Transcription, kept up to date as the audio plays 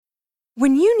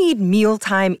When you need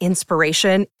mealtime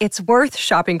inspiration, it's worth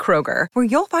shopping Kroger, where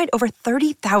you'll find over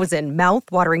 30,000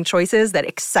 mouth-watering choices that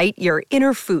excite your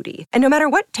inner foodie. And no matter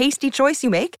what tasty choice you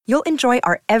make, you'll enjoy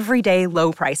our everyday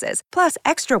low prices, plus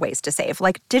extra ways to save,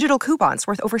 like digital coupons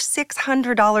worth over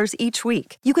 $600 each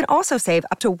week. You can also save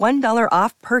up to $1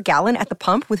 off per gallon at the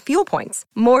pump with fuel points.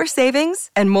 More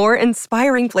savings and more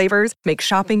inspiring flavors make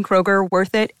shopping Kroger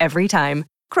worth it every time.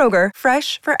 Kroger,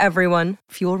 fresh for everyone.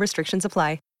 Fuel restrictions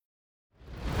apply.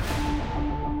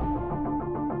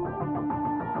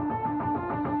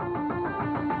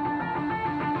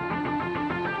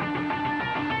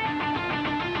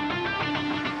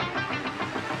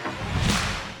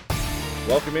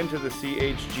 Welcome into the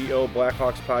CHGO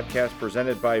Blackhawks podcast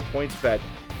presented by PointsBet.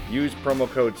 Use promo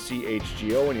code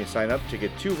CHGO when you sign up to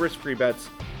get 2 risk-free bets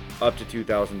up to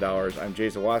 $2,000. I'm Jay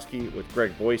Zawaski with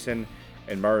Greg Boyson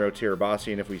and Mario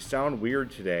Tirabassi. And if we sound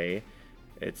weird today,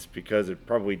 it's because it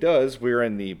probably does. We're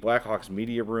in the Blackhawks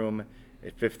media room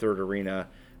at Fifth Third Arena.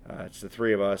 It's the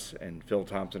three of us and Phil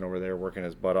Thompson over there working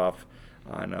his butt off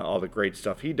on all the great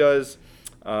stuff he does.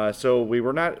 So we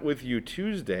were not with you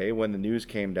Tuesday when the news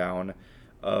came down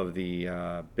of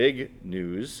the big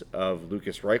news of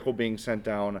Lukas Reichel being sent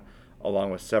down, along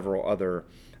with several other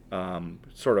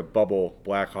sort of bubble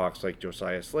Blackhawks like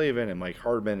Josiah Slavin and Mike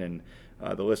Hardman, and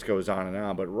the list goes on and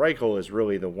on. But Reichel is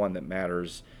really the one that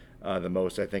matters the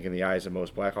most, I think, in the eyes of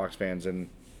most Blackhawks fans. And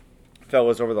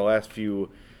fellas, over the last few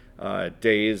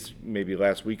days, maybe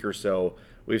last week or so,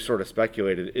 we've sort of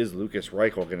speculated, is Lukas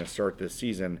Reichel going to start this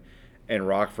season in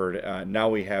Rockford? Now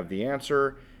we have the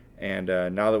answer. And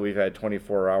now that we've had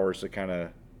 24 hours to kind of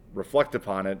reflect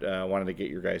upon it, I wanted to get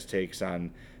your guys' takes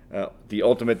on the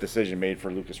ultimate decision made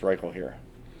for Lukas Reichel here.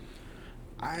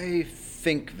 I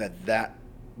think that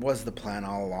was the plan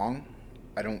all along.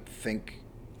 I don't think,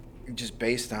 just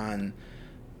based on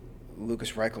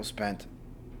Lukas Reichel spent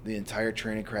the entire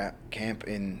training camp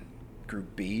in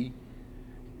Group B,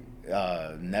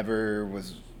 never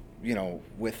was,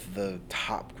 with the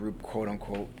top group, quote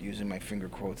unquote, using my finger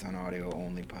quotes on audio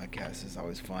only podcast is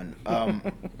always fun.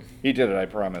 He did it, I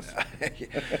promise.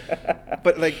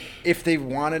 But if they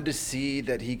wanted to see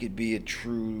that he could be a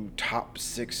true top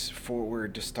 6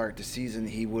 forward to start the season,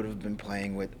 he would have been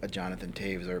playing with a Jonathan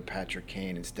Toews or a Patrick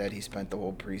Kane. Instead, he spent the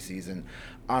whole preseason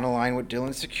on a line with Dylan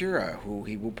Sikura, who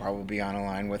he will probably be on a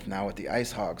line with now with the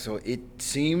Ice Hogs. So it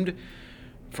seemed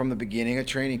from the beginning of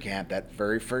training camp, that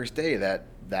very first day, that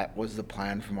was the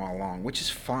plan from all along, which is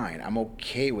fine. I'm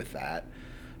okay with that.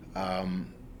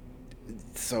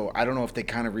 So I don't know if they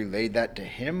kind of relayed that to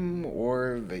him,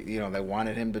 or they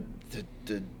wanted him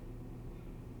to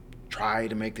try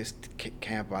to make this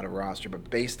camp out of roster. But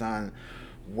based on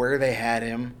where they had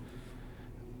him,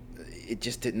 it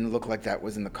just didn't look like that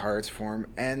was in the cards for him.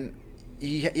 And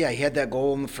he had that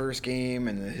goal in the first game,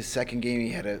 and his second game he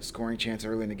had a scoring chance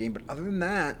early in the game. But other than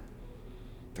that,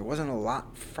 there wasn't a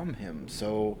lot from him.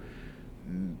 So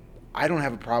I don't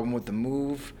have a problem with the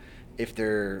move. If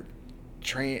their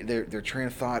train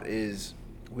of thought is,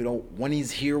 when he's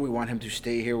here, we want him to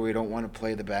stay here. We don't want to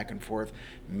play the back and forth.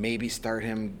 Maybe start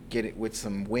him, get it with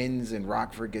some wins in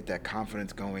Rockford, get that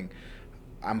confidence going.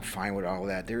 I'm fine with all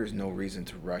that. There is no reason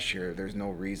to rush here. There's no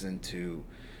reason to,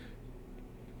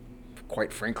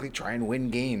 quite frankly, try and win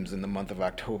games in the month of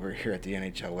October here at the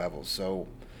NHL level. So,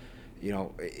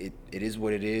 it is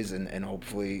what it is, and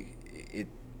hopefully it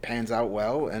pans out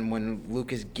well. And when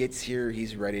Lukas gets here,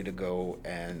 he's ready to go,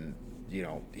 and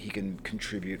he can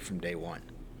contribute from day one.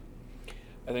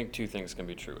 I think 2 things can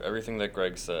be true. Everything that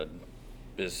Greg said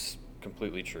is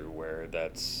completely true, where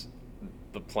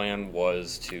the plan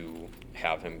was to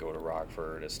have him go to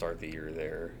Rockford to start the year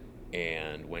there,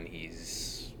 and when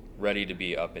he's ready to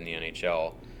be up in the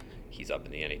NHL, he's up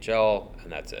in the NHL, and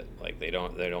that's it. They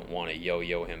don't want to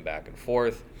yo-yo him back and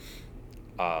forth.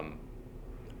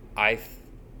 I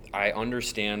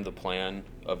understand the plan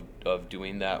of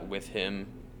doing that with him,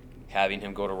 having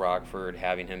him go to Rockford,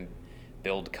 having him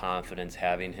build confidence,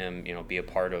 having him be a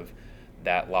part of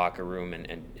that locker room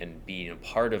and being a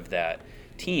part of that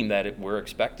team that we're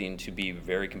expecting to be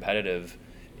very competitive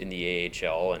in the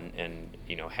AHL and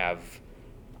have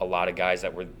a lot of guys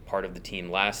that were part of the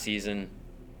team last season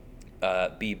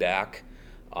be back.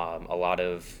 A lot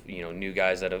of new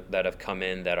guys that have come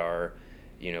in that are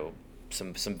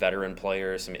some veteran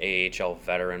players, some AHL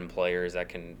veteran players that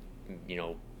can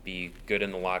be good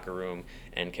in the locker room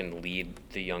and can lead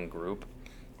the young group.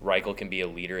 Reichel can be a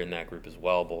leader in that group as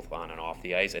well, both on and off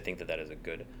the ice. I think that is a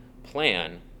good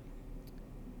plan.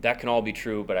 That can all be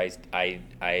true, but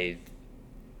I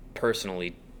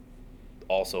personally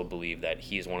also believe that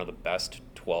he's one of the best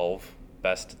 12,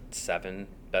 best 7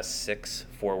 best 6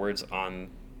 forwards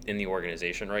in the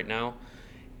organization right now.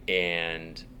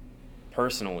 And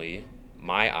personally,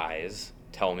 my eyes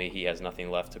tell me he has nothing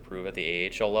left to prove at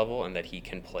the AHL level, and that he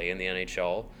can play in the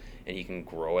NHL and he can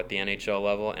grow at the NHL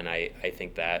level. And I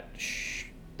think that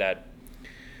that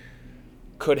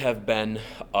could have been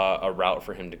a route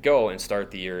for him to go and start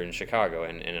the year in Chicago.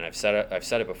 And I've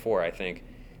said it before. I think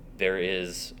there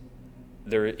is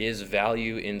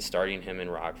value in starting him in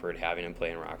Rockford, having him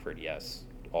play in Rockford. Yes,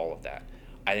 all of that.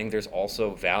 I think there's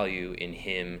also value in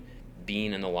him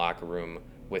being in the locker room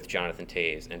with Jonathan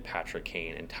Toews and Patrick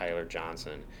Kane and Tyler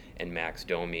Johnson and Max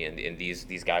Domi and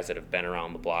these guys that have been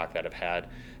around the block, that have had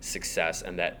success,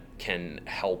 and that can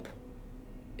help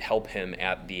him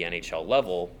at the NHL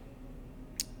level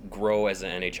grow as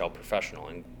an NHL professional,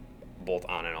 and both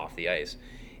on and off the ice.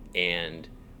 And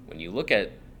when you look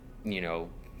at, the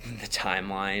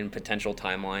potential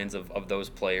timelines of those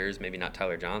players, maybe not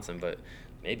Tyler Johnson, but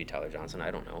maybe Tyler Johnson, I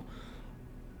don't know.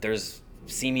 There's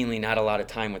seemingly not a lot of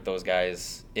time with those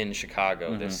guys in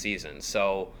Chicago this season.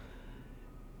 So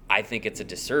I think it's a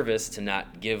disservice to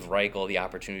not give Reichel the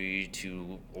opportunity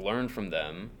to learn from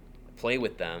them, play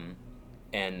with them,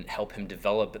 and help him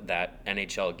develop that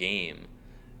NHL game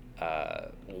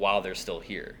while they're still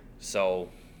here. So,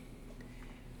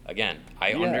 again,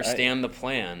 I understand the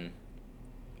plan.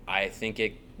 I think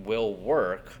it will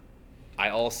work. I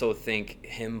also think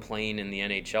him playing in the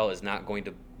NHL is not going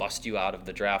to bust you out of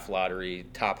the draft lottery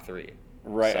top 3.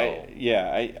 Right. So,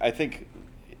 I think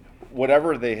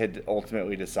whatever they had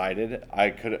ultimately decided,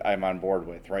 I'm on board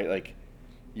with, right? Like,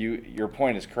 your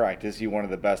point is correct. Is he one of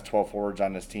the best 12 forwards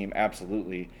on this team?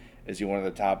 Absolutely. Is he one of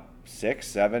the top 6,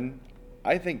 7?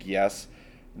 I think yes.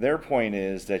 Their point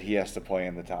is that he has to play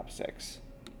in the top 6,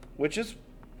 which is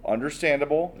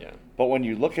understandable. Yeah. But when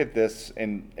you look at this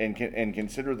and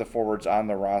consider the forwards on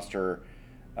the roster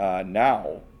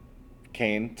now,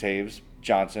 Kane, Toews,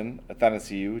 Johnson,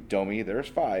 Athanasiou, Domi, there's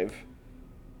 5.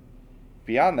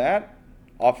 Beyond that,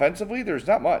 offensively, there's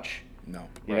not much. No.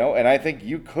 You know, and I think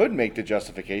you could make the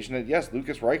justification that, yes,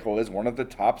 Lucas Reichel is one of the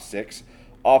top 6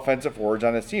 offensive forwards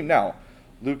on this team. Now,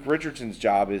 Luke Richardson's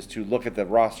job is to look at the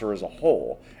roster as a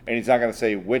whole, and he's not going to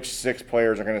say which 6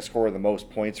 players are going to score the most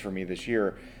points for me this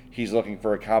year. He's looking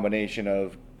for a combination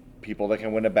of people that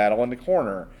can win a battle in the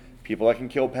corner, people that can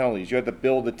kill penalties. You have to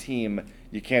build a team.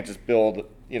 You can't just build,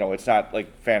 it's not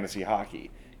like fantasy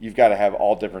hockey. You've got to have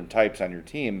all different types on your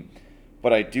team.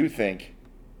 But I do think,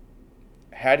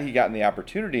 had he gotten the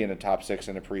opportunity in the top 6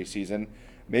 in the preseason,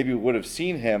 maybe we would have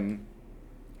seen him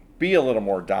be a little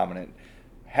more dominant,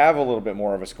 have a little bit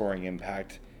more of a scoring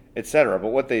impact, etc. But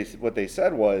what they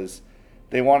said was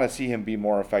they want to see him be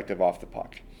more effective off the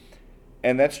puck.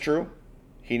 And that's true.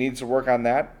 He needs to work on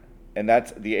that. And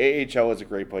that's the AHL is a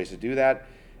great place to do that.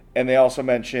 And they also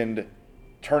mentioned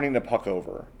turning the puck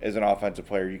over as an offensive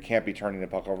player. You can't be turning the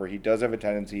puck over. He does have a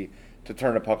tendency to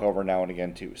turn the puck over now and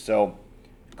again too. So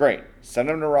great. Send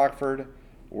him to Rockford,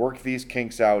 work these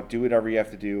kinks out, do whatever you have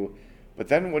to do. But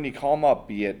then when you call him up,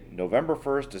 be it November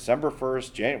 1st, December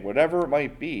 1st, whatever it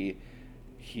might be,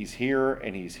 he's here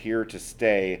and he's here to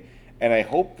stay. And I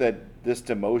hope that this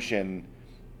demotion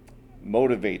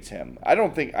motivates him. I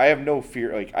have no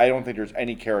fear. I don't think there's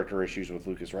any character issues with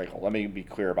Lucas Reichel. Let me be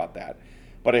clear about that.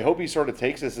 But I hope he sort of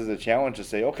takes this as a challenge to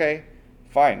say, okay,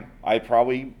 fine.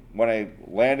 When I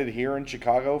landed here in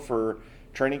Chicago for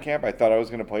training camp, I thought I was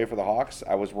going to play for the Hawks.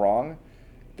 I was wrong.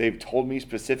 They've told me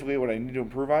specifically what I need to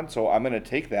improve on, so I'm going to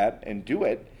take that and do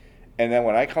it. And then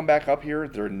when I come back up here,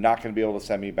 they're not going to be able to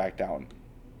send me back down.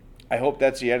 I hope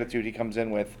that's the attitude he comes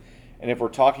in with. And if we're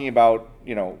talking about,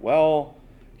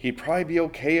 he'd probably be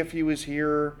okay if he was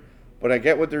here, but I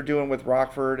get what they're doing with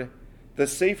Rockford. The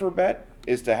safer bet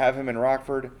is to have him in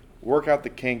Rockford, work out the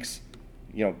kinks,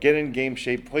 get in game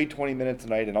shape, play 20 minutes a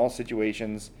night in all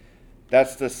situations.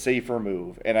 That's the safer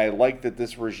move. And I like that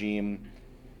this regime,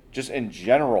 just in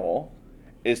general,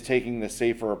 is taking the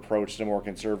safer approach, the more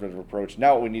conservative approach.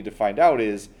 Now what we need to find out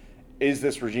is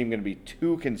this regime going to be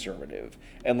too conservative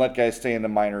and let guys stay in the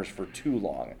minors for too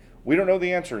long? We don't know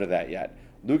the answer to that yet.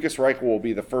 Lucas Reichel will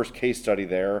be the first case study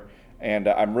there, and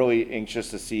I'm really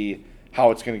anxious to see how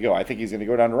it's going to go. I think he's going to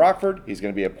go down to Rockford. He's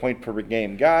going to be a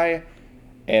point-per-game guy,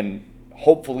 and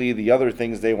hopefully the other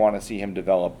things they want to see him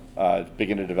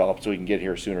begin to develop so he can get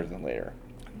here sooner than later.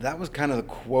 That was kind of the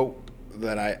quote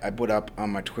that I put up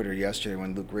on my Twitter yesterday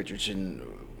when Luke Richardson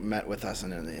met with us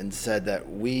and said that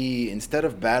instead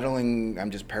of battling,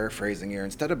 I'm just paraphrasing here,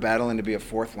 instead of battling to be a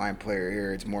fourth-line player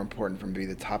here, it's more important for him to be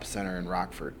the top center in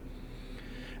Rockford.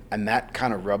 And that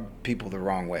kind of rubbed people the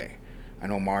wrong way. I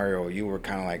know, Mario, you were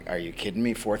kind of like, are you kidding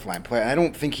me? Fourth line player. I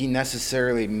don't think he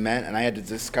necessarily meant, and I had the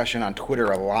discussion on Twitter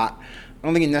a lot, I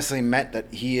don't think he necessarily meant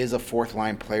that he is a fourth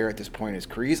line player at this point in his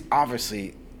career. He's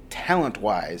obviously,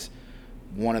 talent-wise,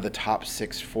 one of the top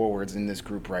 6 forwards in this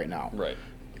group right now. Right.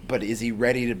 But is he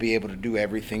ready to be able to do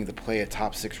everything to play a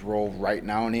top 6 role right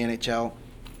now in the NHL?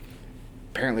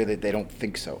 Apparently they don't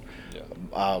think so.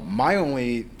 Yeah. My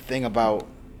only thing about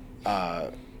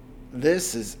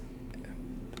this is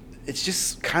it's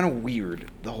just kind of weird,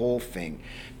 the whole thing,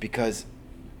 because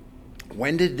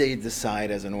when did they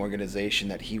decide as an organization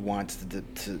that he wants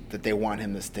that they want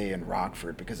him to stay in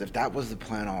Rockford? Because if that was the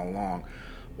plan all along,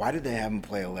 why did they have him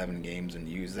play 11 games and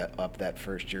use that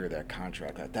first year of that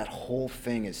contract? That whole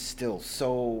thing is still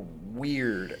so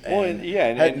weird. Well,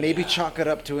 and maybe chalk it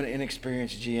up to an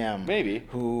inexperienced GM. Maybe.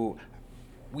 Who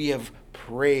we have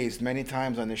praised many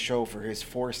times on the show for his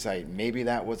foresight. Maybe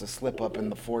that was a slip-up in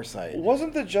the foresight.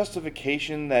 Wasn't the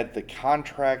justification that the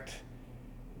contract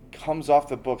comes off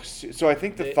the books? So I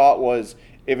think the thought was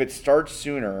if it starts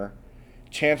sooner,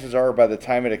 chances are by the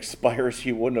time it expires,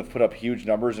 he wouldn't have put up huge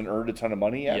numbers and earned a ton of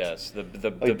money yet. Yes,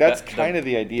 that's kind of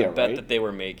the idea, the bet right? that they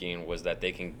were making was that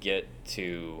they can get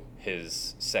to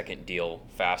his second deal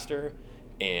faster,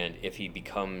 and if he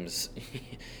becomes,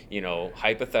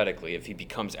 hypothetically, if he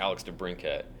becomes Alex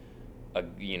DeBrincat,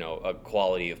 a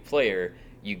quality of player,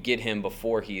 you get him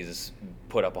before he's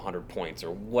put up 100 points or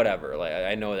whatever. Like,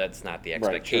 I know that's not the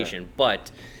expectation, right, sure.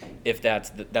 But if that's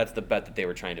the bet that they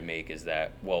were trying to make, is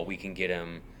that, well, we can get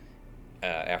him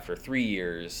after 3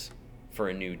 years for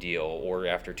a new deal, or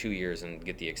after 2 years and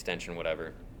get the extension,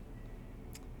 whatever,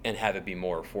 and have it be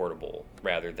more affordable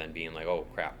rather than being like, oh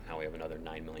crap, now we have another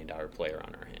 $9 million player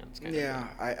on our hands. Yeah,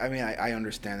 I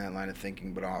understand that line of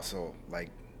thinking, but also,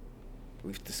 like,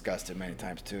 we've discussed it many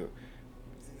times too.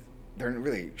 They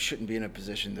really shouldn't be in a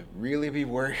position to really be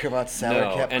worried about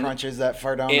salary cap crunches that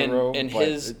far down the road. And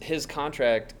his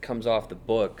contract comes off the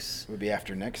books. It would be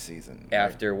after next season.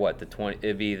 After what?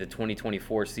 It'd be the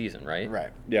 2024 season, right?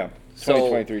 Right. Yeah. So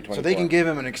 2023-24. So they can give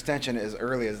him an extension as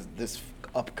early as this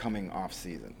upcoming off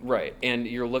season. Right. And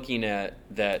you're looking at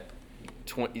that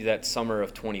summer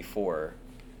of 24,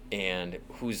 and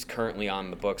who's currently on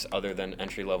the books other than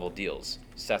entry level deals?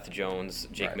 Seth Jones,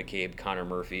 Jake McCabe, Connor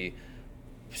Murphy.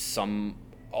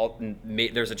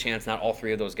 There's a chance not all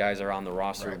 3 of those guys are on the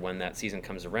roster when that season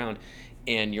comes around,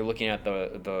 and you're looking at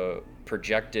the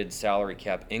projected salary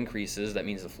cap increases. That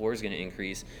means the floor is going to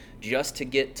increase. Just to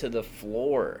get to the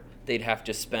floor, they'd have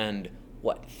to spend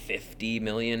 $50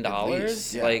 million. At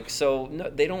least, yeah. Like, so no,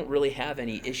 they don't really have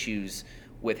any issues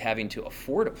with having to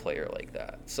afford a player like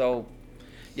that. So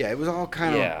yeah, it was all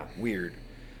kind of weird.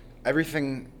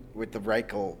 Everything with the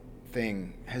Reichel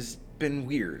thing has been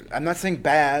weird. I'm not saying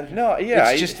bad. No, yeah.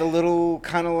 It's just a little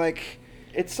kind of like...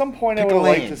 At some point, I would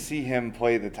like to see him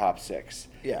play the top 6.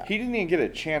 Yeah. He didn't even get a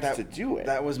chance to do it.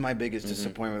 That was my biggest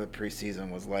disappointment with the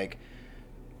preseason, was like,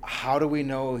 how do we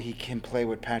know he can play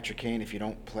with Patrick Kane if you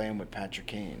don't play him with Patrick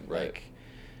Kane? Right. Like,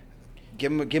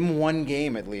 give him one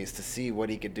game at least to see what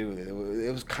he could do.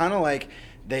 It was kind of like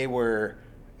they were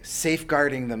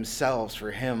safeguarding themselves for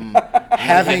him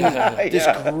having this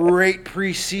great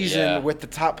preseason with the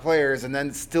top players, and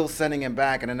then still sending him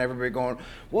back, and then everybody going,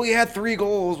 well, you had 3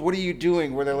 goals, what are you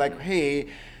doing? Where they're like, hey,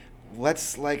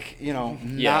 let's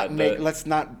let's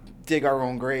not dig our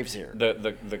own graves here.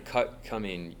 The cut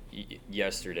coming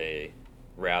yesterday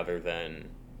rather than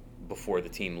before the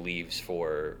team leaves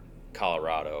for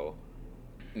Colorado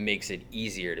makes it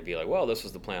easier to be like, well, this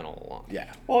was the plan all along.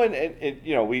 Yeah. Well, and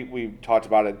we talked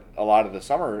about it a lot of the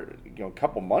summer, a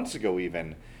couple months ago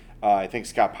even. I think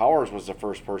Scott Powers was the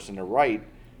first person to write,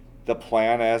 the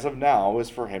plan as of now is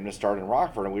for him to start in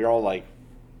Rockford. And we were all like,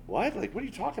 what? Like, what are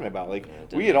you talking about? Like,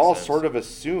 we had all sort of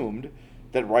assumed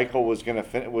that Reichel was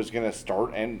going to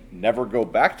start and never go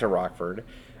back to Rockford.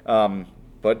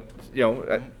 But,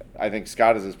 I think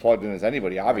Scott is as plugged in as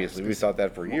anybody. Obviously, we thought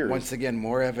that for years. Once again,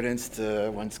 more evidence to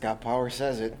when Scott Powers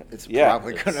says it, it's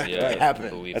probably going to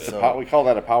happen. We call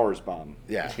that a Powers bomb.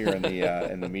 Yeah. Here in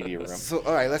the media room. So,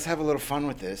 all right, let's have a little fun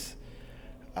with this.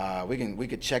 We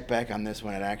could check back on this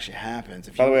when it actually happens.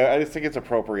 By the way, I just think it's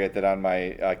appropriate that on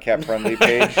my cap-friendly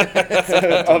page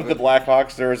of the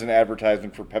Blackhawks, there is an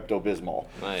advertisement for Pepto-Bismol.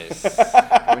 Nice.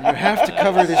 When you have to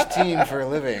cover this team for a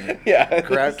living,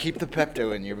 keep the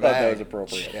Pepto in your bag. That was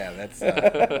appropriate. Yeah, that's...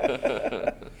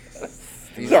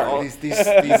 These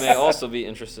may also be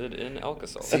interested in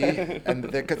Alka-Seltzer. See,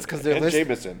 and because they're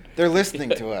listening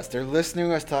to us. They're listening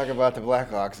to us talk about the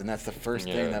Blackhawks, and that's the first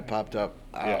thing that popped up.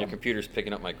 Your computer's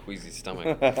picking up my queasy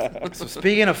stomach. So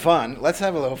speaking of fun, let's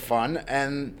have a little fun,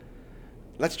 and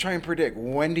let's try and predict,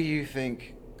 when do you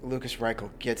think Lucas Reichel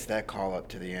gets that call up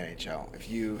to the NHL? If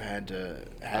you had to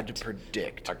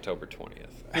predict. October 20th.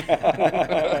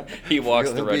 He walks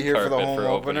He'll the be red here for carpet the home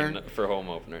opener? for home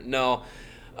opener. No.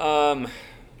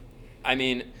 I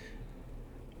mean,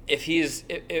 if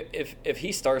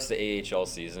he starts the AHL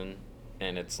season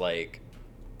and it's like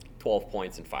 12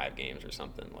 points in 5 games or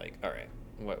something, like, all right,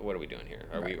 what are we doing here?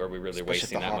 Are we really Especially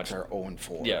wasting if the that Hawks much?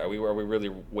 are 0-4. Yeah, are we really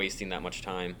wasting that much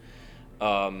time?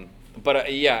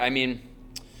 But yeah, I mean,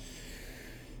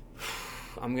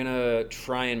 I'm gonna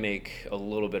try and make a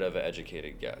little bit of an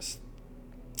educated guess.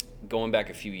 Going back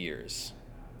a few years,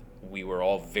 we were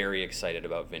all very excited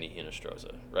about Vinny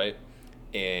Hinostroza, right?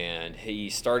 And he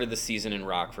started the season in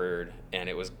Rockford, and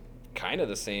it was kind of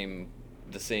the same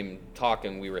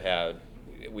talking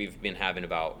we've been having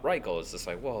about Reichel. It's just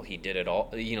like, well, he did it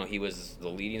all. You know, he was the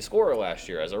leading scorer last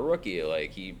year as a rookie.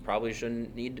 Like, he probably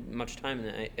shouldn't need much time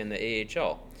in the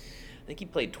AHL. I think he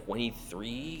played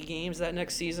 23 games that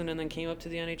next season and then came up to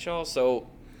the NHL. So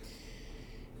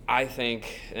I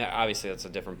think, obviously, that's a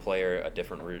different player, a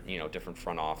different, different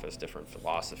front office, different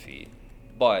philosophy.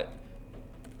 But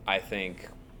I think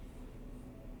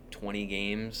 20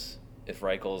 games, if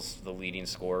Reichel's the leading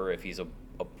scorer, if he's a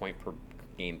point per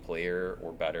game player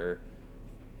or better,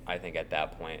 I think at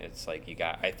that point it's like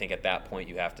I think at that point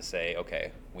you have to say,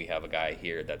 okay, we have a guy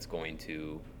here that's going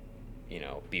to,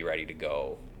 be ready to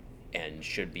go and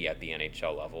should be at the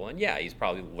NHL level. And yeah, he's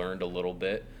probably learned a little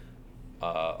bit,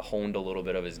 honed a little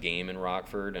bit of his game in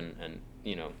Rockford, and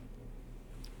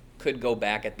could go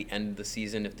back at the end of the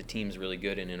season if the team's really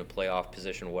good and in a playoff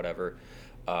position or whatever.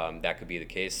 That could be the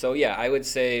case. So yeah, I would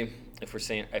say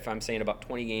if I'm saying about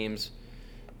 20 games,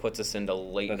 puts us into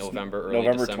late November, early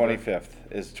November December.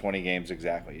 25th is 20 games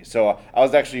exactly. So I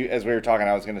was actually, as we were talking,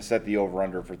 I was going to set the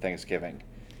over/under for Thanksgiving,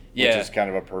 which is kind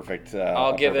of a perfect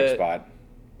spot.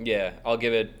 Yeah, I'll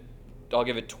give it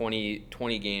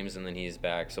 20 games, and then he's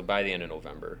back. So by the end of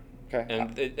November.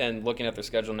 Okay. And looking at their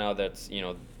schedule now, that's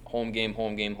home game,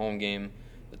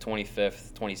 the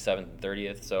 25th, 27th, and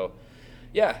 30th. So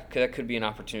yeah, that could be an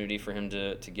opportunity for him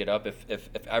to get up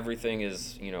if everything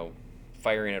is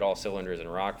firing at all cylinders in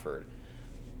Rockford.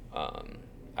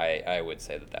 I would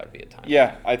say that would be a time.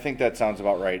 Yeah, I think that sounds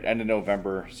about right. End of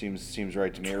November seems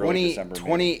right to me. Early December.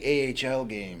 20 AHL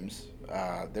games.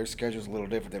 Their schedule's a little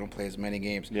different. They don't play as many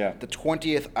games. Yeah. The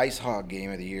 20th Ice Hog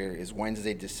game of the year is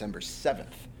Wednesday, December 7th.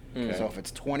 Okay. So if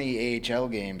it's 20 AHL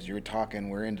games, you're talking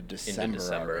we're into December.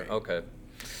 Already. Okay.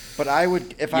 But I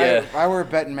would, if I were a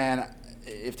betting man,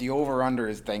 if the over/under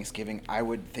is Thanksgiving, I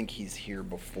would think he's here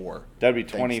before. That'd be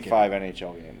 25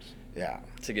 NHL games. Yeah.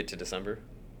 To get to December?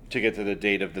 To get to the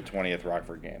date of the 20th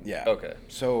Rockford game. Yeah. Okay.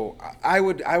 So I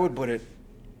would put it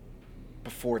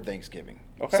before Thanksgiving.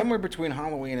 Okay. Somewhere between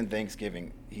Halloween and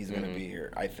Thanksgiving, he's going to be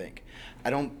here, I think.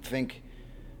 I don't think,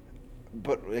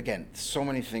 but again, so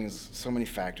many things, so many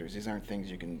factors. These aren't things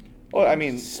you can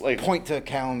point to a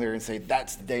calendar and say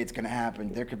that's the day it's going to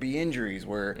happen. There could be injuries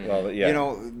where,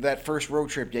 that first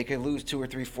road trip, they could lose 2 or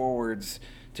 3 forwards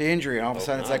to injury, and all of a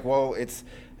sudden it's like, well, it's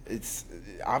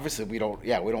obviously we don't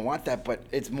want that, but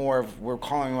it's more of we're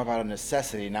calling him up out of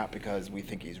necessity, not because we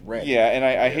think he's ready. Yeah, and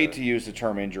I hate to use the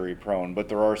term injury prone, but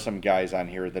there are some guys on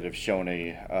here that have shown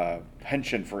a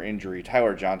penchant for injury.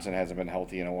 Tyler Johnson hasn't been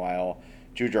healthy in a while.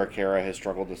 Jujhar Khaira has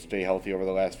struggled to stay healthy over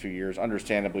the last few years.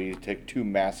 Understandably, he took 2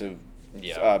 massive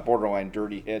borderline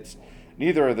dirty hits.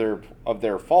 Neither of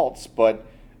their faults, but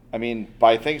I mean,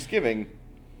 by Thanksgiving,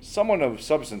 someone of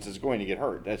substance is going to get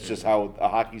hurt. That's just how a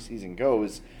hockey season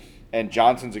goes. And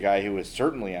Johnson's a guy who is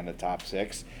certainly on the top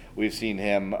 6. We've seen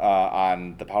him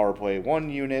on the power play 1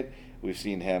 unit. We've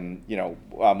seen him,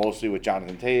 mostly with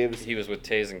Jonathan Toews. He was with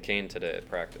Toews and Kane today at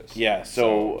practice. Yeah,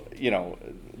 so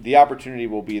the opportunity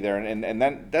will be there, and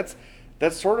then that's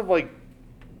sort of like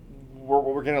what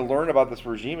we're going to learn about this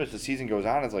regime as the season goes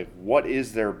on. Is like, what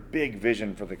is their big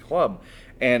vision for the club?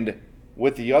 And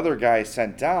with the other guys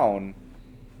sent down,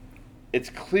 it's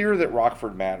clear that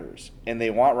Rockford matters, and they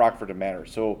want Rockford to matter.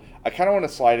 So I kind of want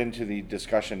to slide into the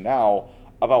discussion now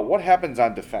about what happens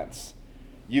on defense.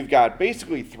 You've got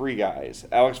basically 3 guys,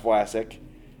 Alex Vlasic,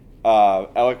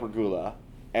 Alec Regula,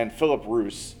 and Philip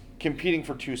Roos, competing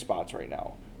for 2 spots right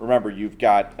now. Remember, you've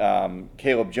got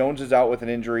Caleb Jones is out with an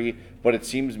injury, but it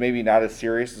seems maybe not as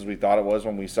serious as we thought it was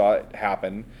when we saw it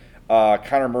happen.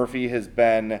 Connor Murphy has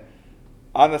been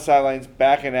on the sidelines,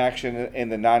 back in action in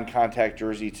the non-contact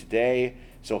jersey today,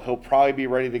 so he'll probably be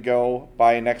ready to go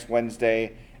by next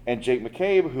Wednesday. And Jake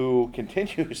McCabe, who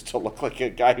continues to look like a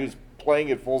guy who's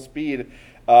playing at full speed,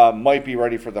 might be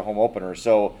ready for the home opener.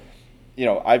 So,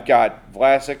 I've got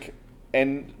Vlasic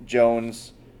and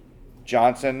Jones,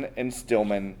 Johnson and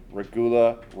Stillman,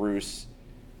 Regula, Roos,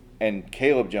 and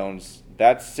Caleb Jones,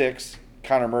 that's 6.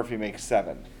 Connor Murphy makes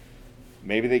 7.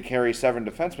 Maybe they carry 7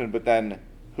 defensemen, but then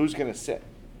who's going to sit,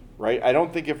 right? I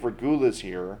don't think if Regula's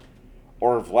here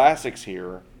or if Vlasic's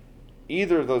here,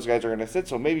 either of those guys are going to sit.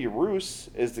 So maybe Roos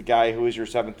is the guy who is your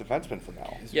 7th defenseman from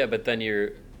now. Yeah, but then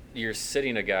you're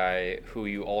sitting a guy who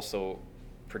you also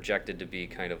projected to be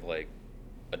kind of like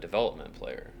a development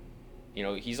player. You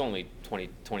know, he's only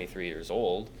 23 years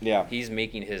old. Yeah. He's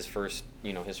making his first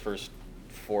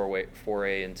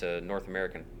foray into North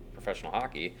American professional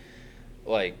hockey.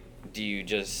 Like, did you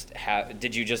just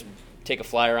take a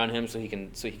flyer on him so he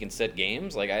can sit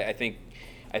games? Like, I think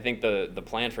the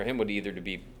plan for him would either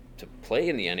to play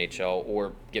in the NHL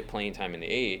or get playing time in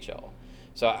the AHL.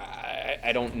 So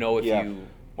I don't know if you.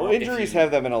 Well, injuries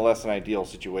have them in a less than ideal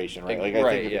situation, right? Like,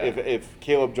 I think if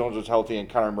Caleb Jones was healthy and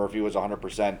Connor Murphy was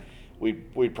 100%,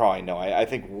 we'd probably know. I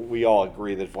think we all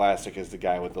agree that Vlasic is the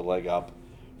guy with the leg up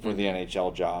for the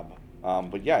NHL job.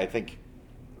 But yeah, I think,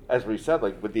 as we said,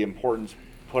 like with the importance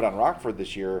put on Rockford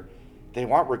this year, they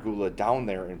want Regula down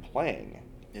there and playing.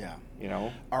 Yeah. You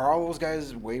know? Are all those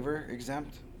guys waiver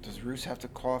exempt? Does Roos have to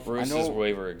qualify? Roos is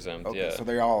waiver exempt, okay, yeah. So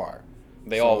they all are.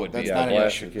 They all would be. That's not an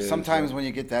issue. Vlasic is, sometimes when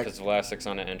you get that... Because Vlasic's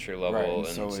on an entry level,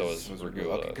 right, and so is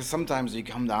Regula. Because sometimes you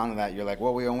come down to that, you're like,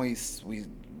 well, we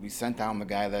sent down the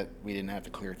guy that we didn't have to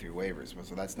clear through waivers,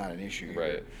 so that's not an issue.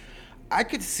 Right. Here. I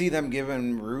could see them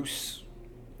giving Roos...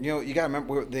 You know, you got to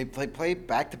remember, they play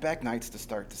back-to-back nights to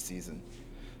start the season.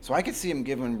 So I could see him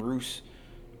giving Roos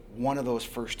one of those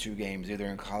first 2 games, either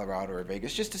in Colorado or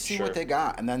Vegas, just to see what they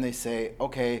got. And then they say,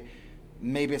 okay,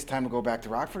 maybe it's time to go back to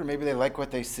Rockford, or maybe they like what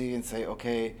they see and say,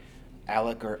 okay,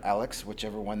 Alec or Alex,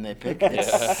 whichever one they pick,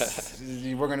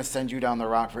 we're going to send you down to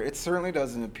Rockford. It certainly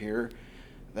doesn't appear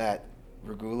that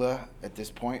Regula, at this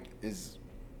point, is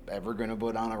ever going to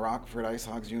put on a Rockford Ice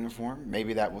Hogs uniform.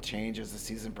 Maybe that will change as the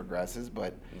season progresses,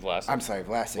 but... Vlasic. I'm sorry,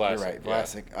 Vlasic, you're right. Yeah.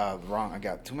 Vlasic, wrong. I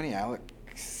got too many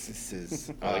Alexes.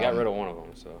 They got rid of one of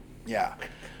them, so... Yeah,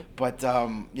 but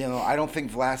you know, I don't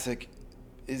think Vlasic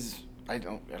is. I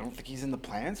don't think he's in the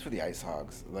plans for the Ice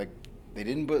Hogs. Like they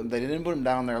didn't put him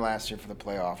down there last year for the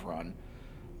playoff run,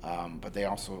 but they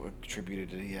also attributed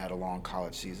that he had a long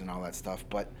college season, all that stuff.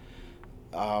 But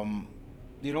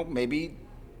you know, maybe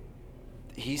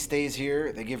he stays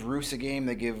here. They give Roos a game,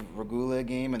 they give Regula a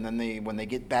game, and then when they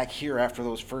get back here after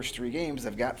those first 3 games,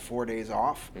 they've got 4 days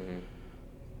off. Mm-hmm.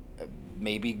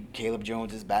 Maybe Caleb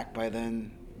Jones is back by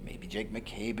then. Maybe Jake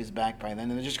McCabe is back by then,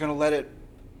 and they're just going to let it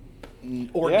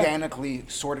organically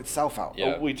sort itself out.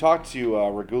 Yeah. We talked to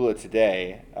Regula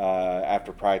today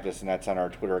after practice, and that's on our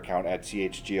Twitter account at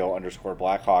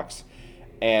 @CHGO_Blackhawks.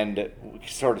 And we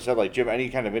sort of said, like, Jim, any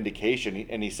kind of indication?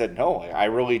 And he said, no, I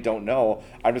really don't know.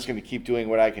 I'm just going to keep doing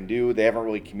what I can do. They haven't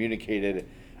really communicated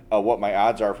what my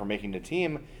odds are for making the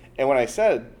team. And when I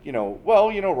said,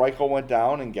 Reichel went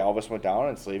down and Galvis went down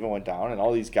and Slavin went down and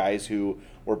all these guys who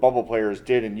were bubble players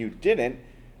did and you didn't,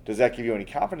 does that give you any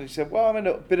confidence? He said, well, I'm in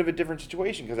a bit of a different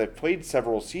situation because I've played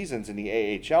several seasons in the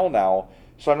AHL now,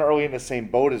 so I'm not really in the same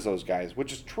boat as those guys,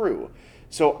 which is true.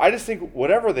 So I just think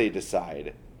whatever they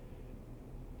decide,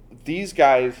 these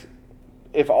guys,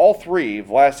 if all 3,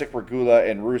 Vlasic, Regula,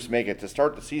 and Roos make it to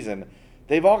start the season,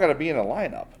 they've all got to be in a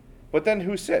lineup. But then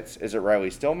who sits? Is it Riley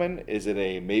Stillman? Is it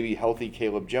a maybe healthy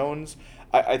Caleb Jones?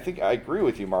 I think I agree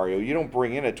with you, Mario. You don't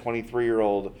bring in a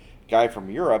 23-year-old guy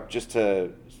from Europe just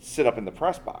to sit up in the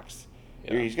press box.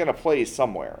 Yeah. He's going to play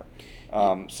somewhere.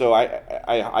 So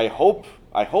I hope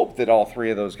that all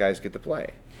 3 of those guys get to play.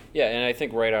 Yeah, and I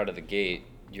think right out of the gate,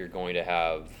 you're going to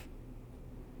have...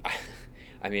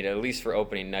 I mean, at least for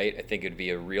opening night, I think it would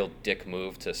be a real dick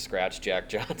move to scratch Jack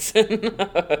Johnson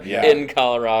in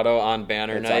Colorado on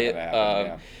banner it's night. Not gonna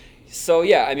happen, So,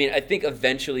 yeah, I mean, I think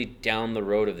eventually down the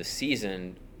road of the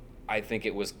season, I think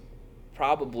it was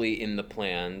probably in the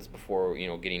plans before,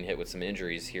 getting hit with some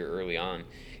injuries here early on.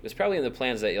 It was probably in the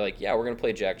plans that, we're going to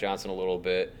play Jack Johnson a little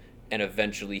bit, and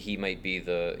eventually he might be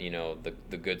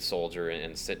the good soldier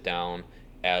and sit down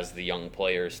as the young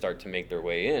players start to make their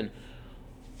way in.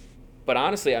 But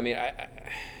honestly, I mean,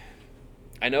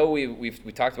 I know we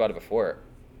talked about it before.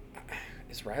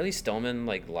 Is Riley Stillman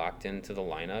locked into the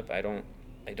lineup? I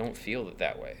don't feel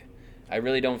that way. I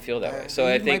really don't feel that way. So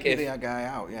I think if the guy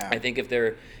out, yeah. I think if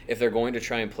they're going to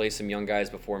try and play some young guys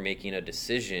before making a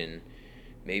decision,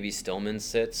 maybe Stillman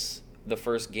sits the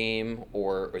first game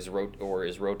or is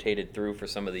rotated through for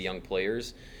some of the young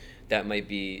players. That might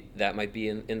be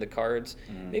in the cards.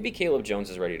 Mm. Maybe Caleb Jones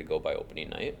is ready to go by opening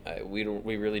night. We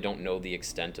really don't know the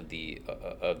extent of the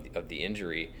of the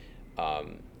injury,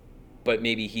 but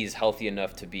maybe he's healthy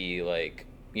enough to be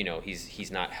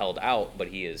he's not held out, but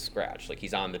he is scratched. Like,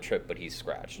 he's on the trip, but he's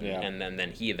scratched. Yeah. And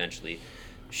then he eventually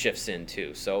shifts in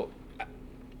too. So,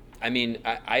 I mean,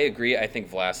 I agree. I think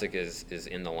Vlasic is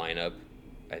in the lineup.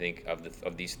 I think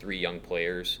of these three young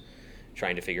players,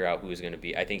 trying to figure out who's going to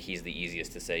be. I think he's the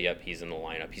easiest to say, yep, he's in the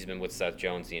lineup. He's been with Seth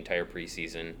Jones the entire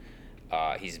preseason.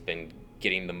 He's been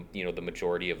getting the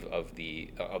majority of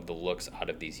the looks out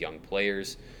of these young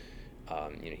players.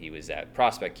 He was at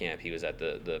prospect camp. He was at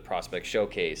the prospect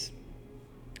showcase.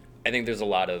 I think there's a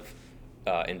lot of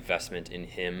investment in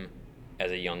him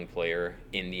as a young player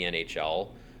in the NHL.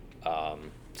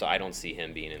 So I don't see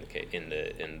him being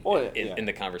in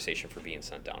the conversation for being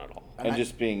sent down at all. And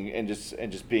just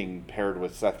being paired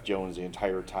with Seth Jones the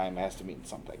entire time has to mean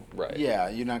something. Right. Yeah,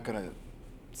 you're not gonna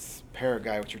pair a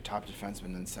guy with your top defenseman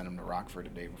and then send him to Rockford a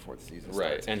day before the season starts.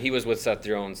 Right, and he was with Seth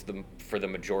Jones for the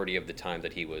majority of the time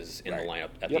that he was in the lineup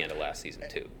at the end of last season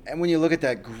too. And when you look at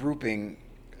that grouping,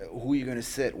 who are you going to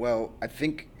sit? Well, I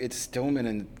think it's Stillman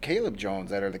and Caleb Jones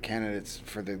that are the candidates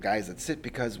for the guys that sit,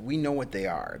 because we know what they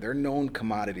are. They're known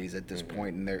commodities at this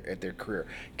point in their career.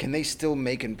 Can they still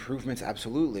make improvements?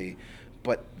 Absolutely.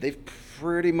 But they've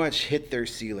pretty much hit their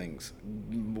ceilings.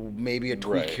 Maybe a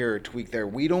tweak here, a tweak there.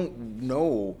 We don't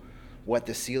know what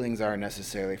the ceilings are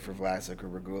necessarily for Vlasic or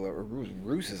Regula or Roos.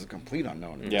 Roos is a complete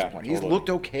unknown at this point. He's looked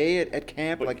okay at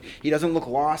camp. But, like, he doesn't look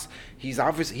lost. He's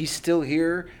still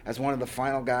here as one of the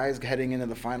final guys heading into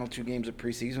the final 2 games of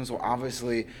preseason. So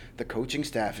obviously the coaching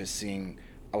staff is seeing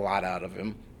a lot out of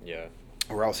him. Yeah.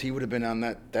 Or else he would have been on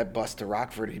that bus to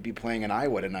Rockford. He'd be playing in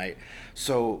Iowa tonight.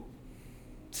 So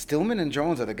Stillman and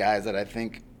Jones are the guys that I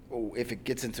think, if it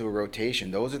gets into a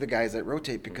rotation, those are the guys that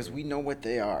rotate, because we know what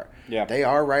they are. Yeah. They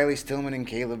are Riley Stillman and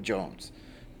Caleb Jones.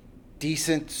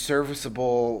 Decent,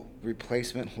 serviceable,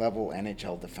 replacement-level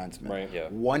NHL defensemen. Right. Yeah.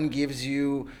 One gives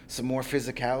you some more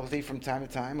physicality from time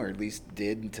to time, or at least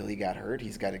did until he got hurt.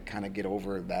 He's got to kind of get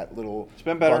over that little It's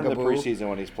been better in the bugaboo. preseason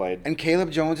when he's played. And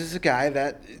Caleb Jones is a guy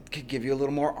that could give you a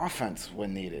little more offense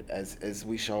when needed, as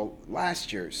we saw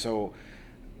last year. So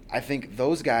I think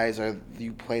those guys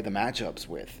you play the matchups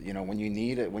with. When you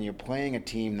need it, when you're playing a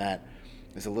team that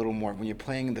is a little more, when you're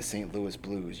playing the St. Louis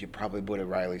Blues, you probably put a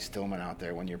Riley Stillman out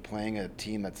there. When you're playing a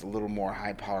team that's a little more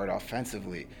high-powered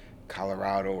offensively,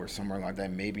 Colorado or somewhere like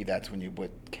that, maybe that's when you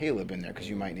put Caleb in there, because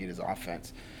you might need his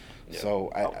offense. Yeah. So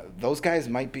those guys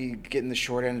might be getting the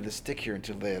short end of the stick here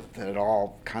until it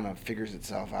all kind of figures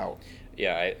itself out.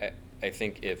 Yeah, I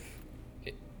think if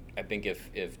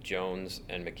Jones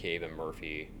and McCabe and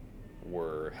Murphy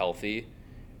were healthy,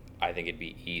 I think it'd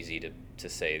be easy to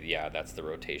say, yeah, that's the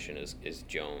rotation is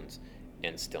Jones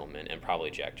and Stillman and probably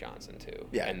Jack Johnson too.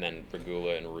 Yeah. And then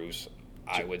Regula and Roos,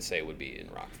 I would say, would be in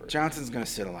Rockford. Johnson's going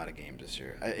to sit a lot of games this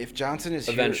year. If Johnson is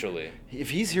eventually, if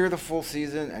he's here the full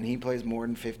season and he plays more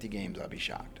than 50 games, I'll be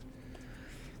shocked.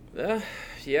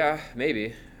 Yeah,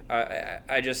 maybe.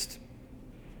 I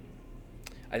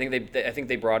think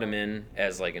they brought him in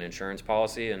as like an insurance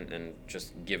policy, and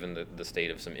just given the state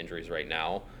of some injuries right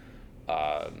now,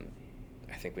 I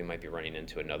think we might be running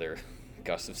into another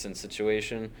Gustafsson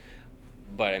situation.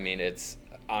 But I mean, it's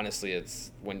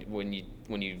when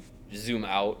you zoom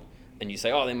out and you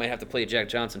say, oh, they might have to play Jack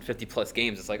Johnson 50+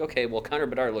 games. It's like, okay, well, Connor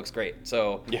Bedard looks great,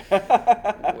 so you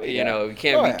can't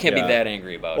be that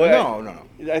angry about it. No.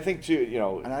 I think too,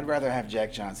 and I'd rather have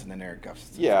Jack Johnson than Eric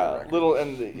Gustafsson. Yeah,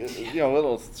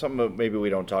 something maybe we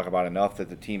don't talk about enough that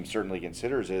the team certainly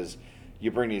considers is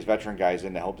you bring these veteran guys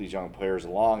in to help these young players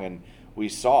along, and we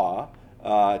saw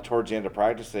towards the end of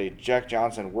practice today, Jack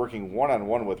Johnson working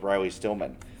one-on-one with Riley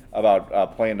Stillman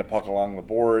about playing the puck along the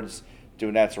boards,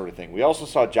 doing that sort of thing. We also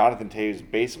saw Jonathan Toews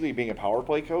basically being a power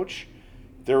play coach.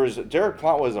 Derek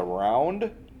Plant was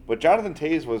around, but Jonathan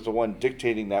Toews was the one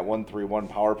dictating that 1-3-1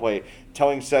 power play,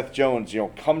 telling Seth Jones,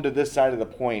 come to this side of the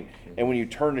point, and when you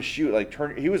turn to shoot,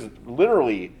 he was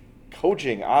literally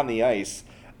coaching on the ice,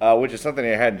 which is something I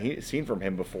hadn't seen from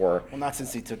him before. Well, not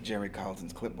since he took Jerry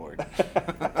Colliton's clipboard.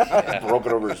 Broke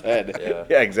it over his head.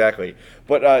 Yeah, exactly.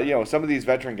 But, some of these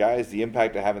veteran guys, the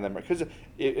impact of having them, because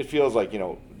it feels like,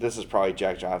 this is probably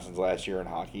Jack Johnson's last year in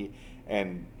hockey,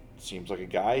 and seems like a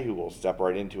guy who will step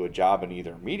right into a job in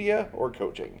either media or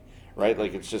coaching, right?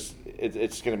 Like,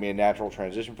 it's going to be a natural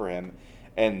transition for him.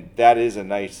 And that is a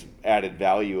nice added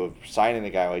value of signing a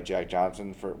guy like Jack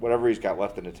Johnson for whatever he's got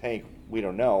left in the tank. We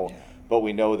don't know. Yeah. But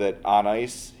we know that on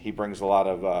ice, he brings a lot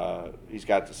of he's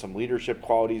got some leadership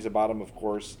qualities about him, of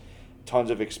course, tons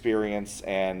of experience,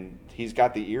 and he's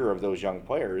got the ear of those young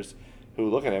players who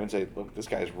look at him and say, look, this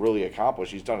guy's really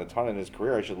accomplished. He's done a ton in his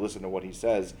career. I should listen to what he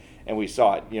says. And we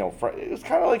saw it. It was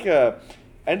kind of like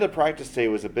end of practice day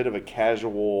was a bit of a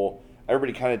casual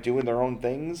everybody kind of doing their own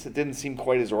things. It didn't seem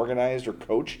quite as organized or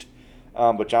coached.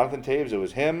 But Jonathan Toews, it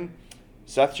was him,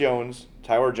 Seth Jones,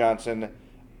 Tyler Johnson,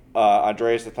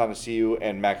 Andreas Athanasiou,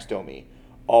 and Max Domi,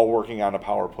 all working on a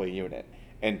power play unit.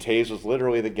 And Toews was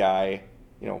literally the guy,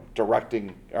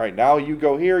 directing, all right, now you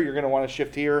go here, you're going to want to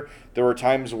shift here. There were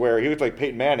times where he looked like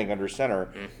Peyton Manning under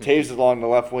center. Toews is along the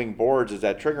left wing boards as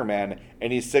that trigger man,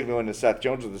 and he's signaling to Seth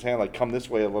Jones with his hand, like, come this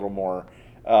way a little more.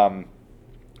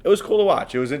 It was cool to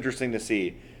watch. It was interesting to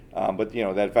see. But,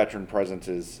 that veteran presence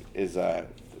is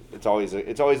it's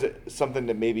always something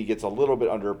that maybe gets a little bit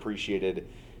underappreciated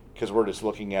because we're just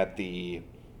looking at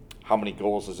how many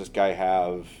goals does this guy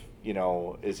have?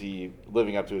 Is he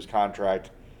living up to his contract?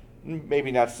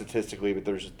 Maybe not statistically, but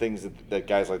there's things that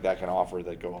guys like that can offer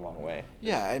that go a long way.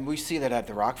 Yeah, and we see that at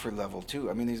the Rockford level too.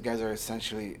 I mean, these guys are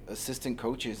essentially assistant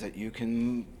coaches that you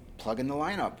can plug in the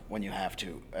lineup when you have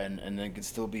to, and they can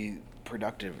still be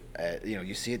productive.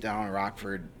 You see it down in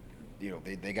Rockford.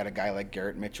 They got a guy like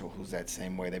Garrett Mitchell who's that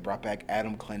same way. They brought back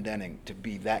Adam Clendenning to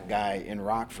be that guy in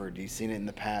Rockford. You've seen it in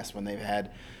the past when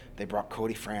they brought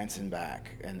Cody Franson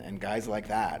back and guys like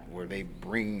that where they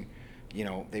bring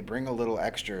a little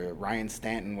extra. Ryan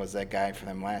Stanton was that guy for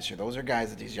them last year. Those are guys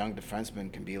that these young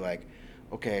defensemen can be like,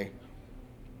 okay,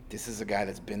 this is a guy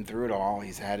that's been through it all.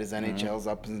 He's had his NHL's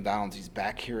ups and downs. He's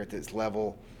back here at this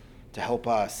level to help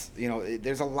us.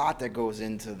 There's a lot that goes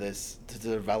into this, to the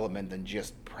development than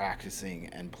just practicing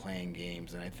and playing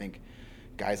games. And I think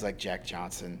guys like Jack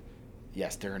Johnson,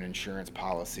 yes, they're an insurance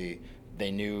policy.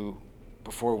 They knew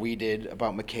before we did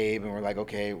about McCabe, and we're like,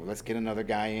 okay, let's get another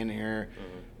guy in here.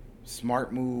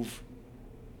 Smart move,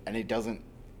 and it doesn't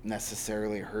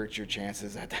necessarily hurt your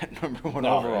chances at that number one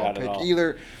overall pick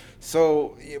either.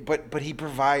 So, but he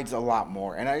provides a lot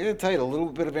more. And I got to tell you, the little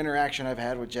bit of interaction I've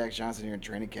had with Jack Johnson here in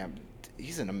training camp,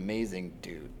 he's an amazing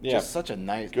dude. Yeah. Just such a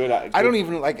nice. Good. I don't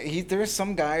even like. There's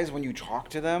some guys when you talk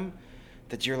to them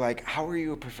that you're like, how are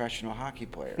you a professional hockey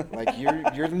player? Like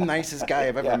you're the nicest guy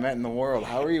I've ever met in the world.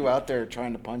 How are you out there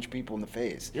trying to punch people in the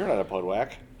face? You're not a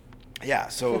pudwack. Yeah,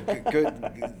 so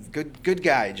good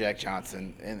guy, Jack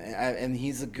Johnson, and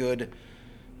he's a good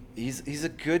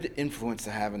influence to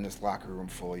have in this locker room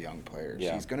full of young players.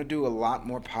 Yeah. He's going to do a lot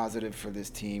more positive for this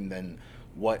team than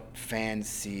what fans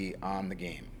see on the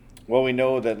game. Well, we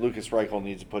know that Lucas Reichel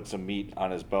needs to put some meat on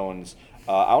his bones.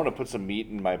 I want to put some meat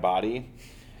in my body.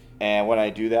 And when I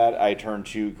do that, I turn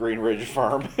to Green Ridge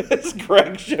Farm as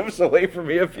Greg shifts away from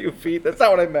me a few feet. That's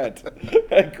not what I meant.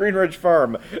 Green Ridge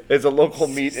Farm is a local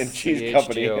meat and cheese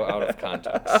company out of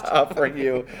context. offering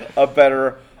you a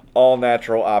better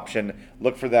all-natural option.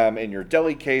 Look for them in your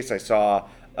deli case. I saw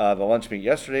the lunch meat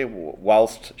yesterday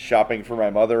whilst shopping for my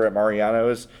mother at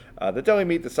Mariano's. The deli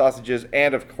meat, the sausages,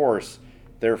 and, of course,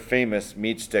 their famous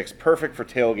meat sticks. Perfect for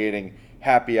tailgating,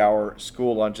 happy hour,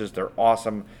 school lunches. They're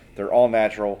awesome. They're all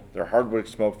natural. They're hardwood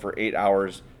smoked for 8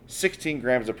 hours, 16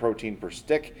 grams of protein per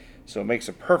stick, so it makes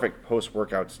a perfect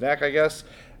post-workout snack, I guess.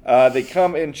 They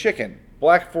come in chicken,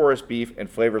 Black Forest beef, and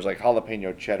flavors like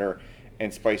jalapeno cheddar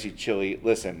and spicy chili.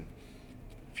 Listen,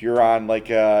 if you're on like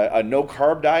a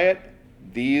no-carb diet,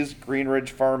 these Green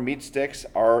Ridge Farm meat sticks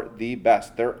are the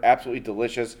best. They're absolutely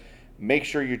delicious. Make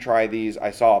sure you try these.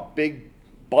 I saw a big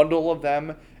bundle of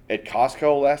them at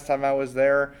Costco last time I was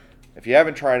there. If you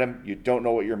haven't tried them, you don't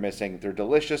know what you're missing. They're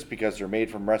delicious because they're made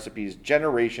from recipes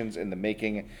generations in the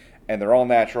making, and they're all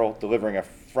natural, delivering a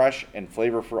fresh and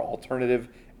flavorful alternative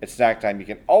at snack time. You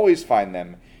can always find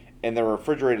them in the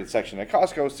refrigerated section at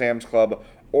Costco, Sam's Club,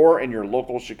 or in your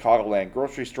local Chicagoland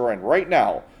grocery store. And right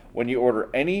now, when you order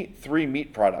any 3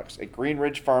 meat products at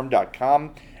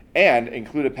greenridgefarm.com and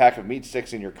include a pack of meat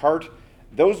sticks in your cart,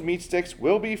 those meat sticks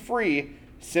will be free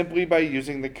simply by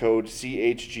using the code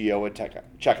CHGO at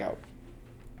checkout.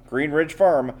 Green Ridge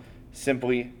Farm,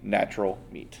 simply natural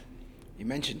meat. You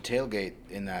mentioned tailgate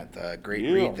in that great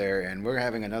read there, and we're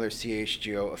having another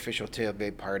CHGO official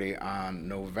tailgate party on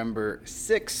November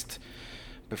 6th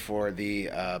before the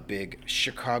big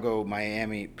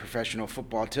Chicago-Miami professional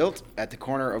football tilt at the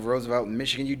corner of Roosevelt and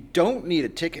Michigan. You don't need a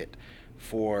ticket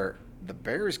for the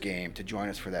Bears game to join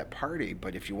us for that party,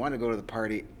 but if you want to go to the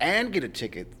party and get a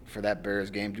ticket for that Bears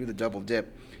game, do the double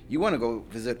dip, you want to go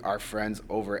visit our friends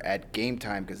over at Game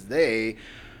Time, because they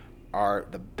are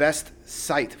the best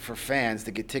site for fans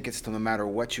to get tickets to no matter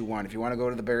what you want. If you want to go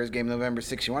to the Bears game November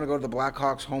 6th, you want to go to the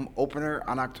Blackhawks home opener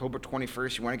on October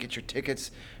 21st, you want to get your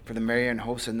tickets for the Marian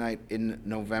Hossa night in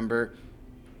November,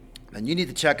 then you need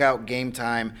to check out Game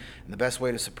Time. And the best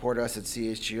way to support us at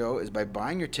CHGO is by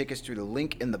buying your tickets through the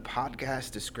link in the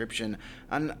podcast description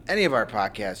on any of our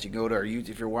podcasts. You go to our YouTube,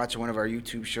 if you're watching one of our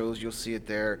YouTube shows, you'll see it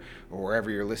there, or wherever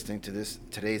you're listening to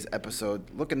today's episode.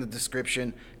 Look in the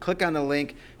description, click on the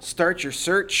link, start your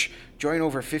search, join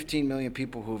over 15 million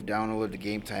people who've downloaded the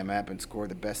Game Time app and score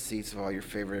the best seats of all your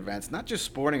favorite events, not just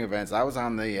sporting events. I was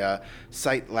on the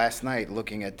site last night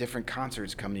looking at different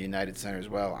concerts coming to United Center as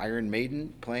well. Iron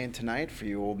Maiden playing tonight for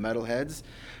you old metalheads.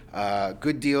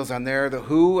 Good deals on there. The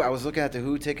Who, I was looking at the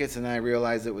Who tickets and then I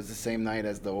realized it was the same night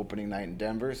as the opening night in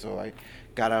Denver, so I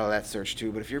got out of that search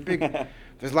too. But if you're big,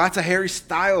 there's lots of Harry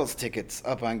Styles tickets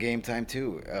up on Game Time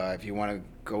too, if you want to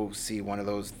go see one of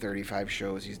those 35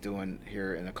 shows he's doing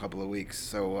here in a couple of weeks.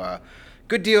 So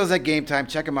good deals at Game Time.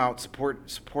 Check them out.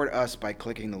 Support us by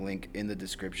clicking the link in the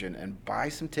description and buy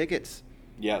some tickets.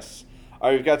 Yes. All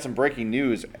right, we've got some breaking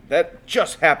news. That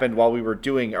just happened while we were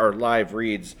doing our live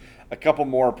reads. A couple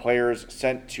more players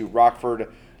sent to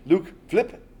Rockford. Luke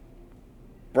Flip,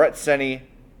 Brett Seney,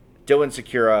 Dylan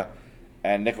Secura,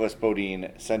 and Nicholas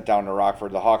Bodine sent down to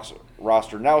Rockford. The Hawks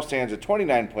roster now stands at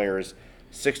 29 players,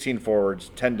 16 forwards,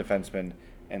 10 defensemen,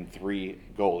 and 3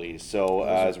 goalies. So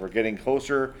as we're getting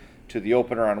closer to the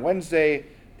opener on Wednesday,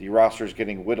 the roster is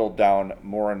getting whittled down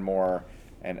more and more.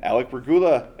 And Alec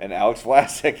Regula and Alex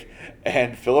Vlasic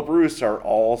and Philip Roos are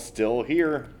all still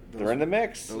here. They're in the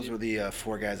mix. Those were the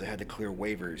 4 guys that had to clear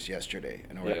waivers yesterday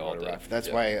in order to go to Rockford. That's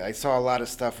Yeah. why I saw a lot of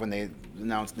stuff when they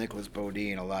announced Nicholas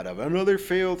Bodine, a lot of another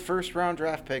failed first-round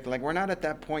draft pick. Like, we're not at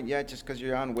that point yet. Just because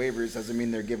you're on waivers doesn't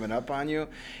mean they're giving up on you.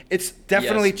 It's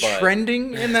definitely Yes, but.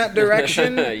 trending in that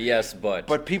direction. Yes, but.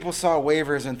 But people saw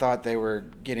waivers and thought they were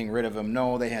getting rid of him.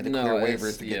 No, they had to clear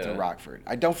waivers to get to Rockford.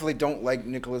 I definitely don't like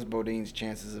Nicholas Bodine's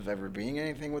chances of ever being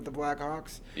anything with the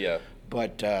Blackhawks. Yeah.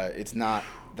 But it's not.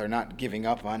 They're not giving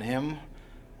up on him.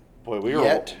 Boy, we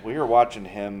were watching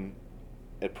him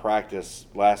at practice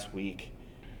last week,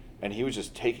 and he was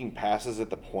just taking passes at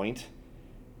the point,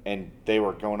 and they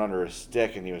were going under his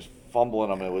stick, and he was fumbling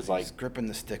them. It was like, He's gripping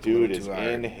the stick. dude a is little too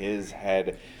hard. in his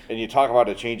head. And you talk about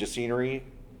a change of scenery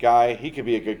guy, he could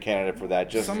be a good candidate for that.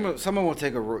 Just Someone will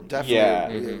take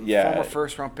definitely former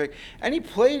first round pick, and he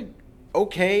played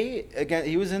okay again.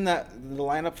 He was in the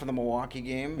lineup for the Milwaukee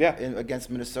game against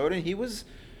Minnesota. And he was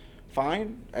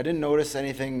fine. I didn't notice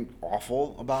anything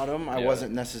awful about him. I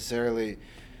wasn't necessarily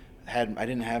I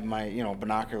didn't have my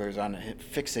binoculars on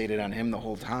fixated on him the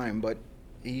whole time, but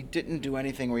he didn't do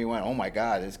anything where you went, oh my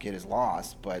God, this kid is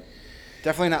lost. But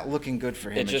definitely not looking good for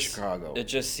him in Chicago. It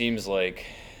just seems like,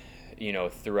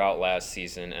 throughout last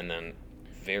season and then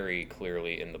very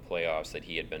clearly in the playoffs that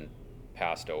he had been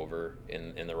passed over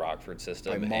in the Rockford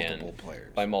system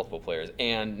by multiple players.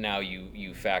 And now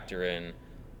you factor in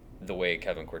the way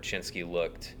Kevin Korchinski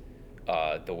looked,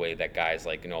 the way that guys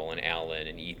like Nolan Allen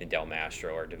and Ethan Del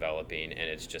Mastro are developing, and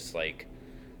it's just like,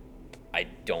 I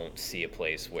don't see a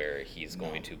place where he's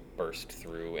going to burst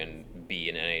through and be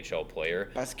an NHL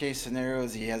player. Best case scenario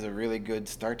is he has a really good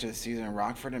start to the season in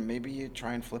Rockford, and maybe you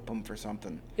try and flip him for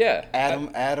something. Yeah.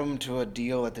 Add him to a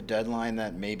deal at the deadline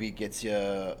that maybe gets you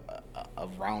a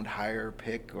round higher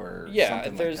pick or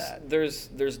something like that.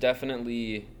 There's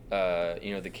definitely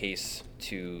the case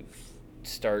to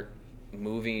start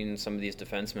moving some of these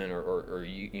defensemen or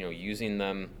using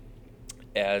them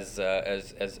as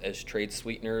trade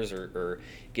sweeteners or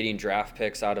getting draft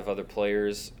picks out of other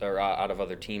players or out of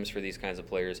other teams for these kinds of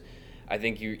players. I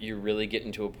think you're really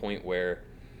getting to a point where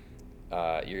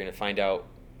you're going to find out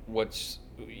what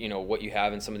you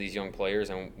have in some of these young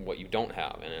players and what you don't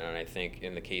have. And I think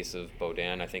in the case of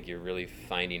Bodin, I think you're really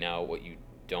finding out what you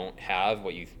don't have,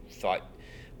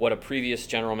 what a previous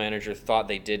general manager thought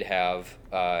they did have,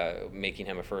 making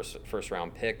him a first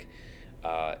round pick.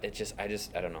 I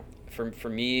don't know. For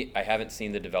me, I haven't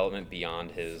seen the development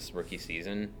beyond his rookie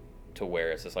season to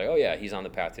where it's just like, oh yeah, he's on the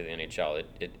path to the NHL.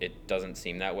 It doesn't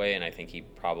seem that way, and I think he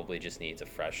probably just needs a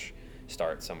fresh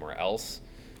start somewhere else.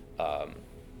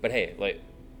 But hey, like,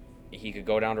 he could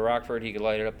go down to Rockford, he could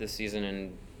light it up this season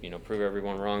and prove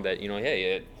everyone wrong that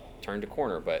hey, it turned a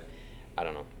corner. But I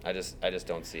don't know. I just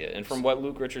don't see it. And from what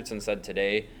Luke Richardson said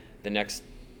today, the next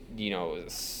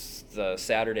the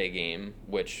Saturday game,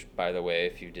 which, by the way,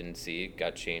 if you didn't see,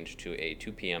 got changed to a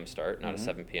 2 p.m. start, not a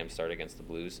 7 p.m. start against the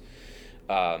Blues.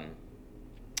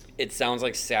 It sounds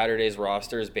like Saturday's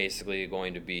roster is basically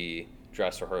going to be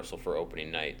dress rehearsal for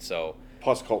opening night. So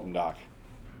plus Colton Dock.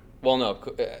 Well,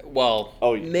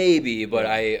 no. Maybe, but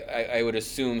I would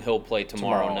assume he'll play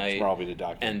tomorrow night. Tomorrow will be the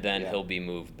Dock. And then he'll be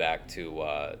moved back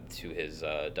to his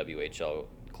WHL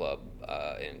club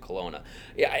in Kelowna.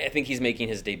 Yeah, I think he's making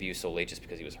his debut so late just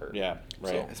because he was hurt. Yeah,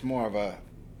 right. So it's more of a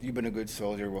you've been a good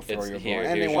soldier. We'll throw It's your ball, here, and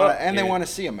here's they your- want to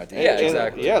see him at the Yeah, end.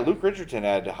 exactly. Yeah, Luke Richardson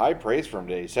had high praise for him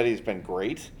today. He said he's been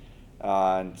great,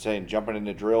 and saying jumping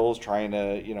into drills, trying to,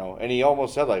 and he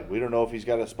almost said like, we don't know if he's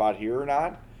got a spot here or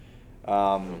not.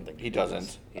 don't think He he doesn't.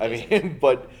 does. He I mean,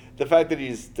 but the fact that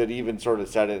he even sort of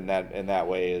said it in that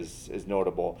way is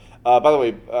notable. By the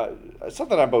way,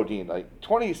 something on Bodine, like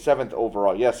 27th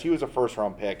overall. Yes, he was a first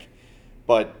round pick,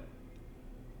 but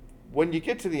when you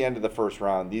get to the end of the first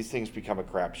round, these things become a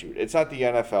crapshoot. It's not the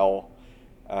NFL.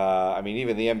 I mean,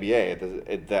 even the NBA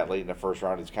at that late in the first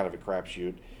round is kind of a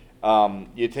crapshoot.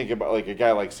 You think about like a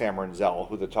guy like Sam Renzel,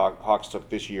 who the Hawks took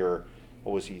this year.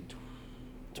 What was he?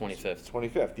 25th.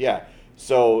 25th, yeah.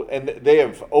 So, and they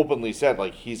have openly said,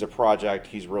 like, he's a project,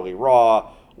 he's really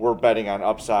raw, we're betting on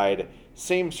upside.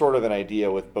 Same sort of an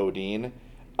idea with Bodine,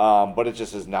 but it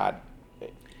just is not,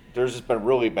 there's just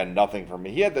been nothing for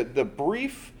me. He had the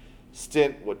brief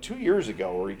stint, 2 years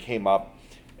ago, where he came up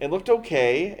and looked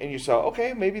okay, and you saw,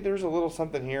 okay, maybe there's a little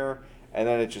something here, and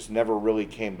then it just never really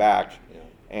came back. Yeah.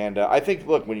 And I think,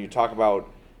 look, when you talk about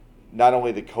not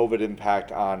only the COVID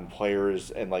impact on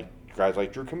players and, like, guys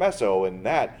like Drew Comesso and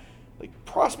that, like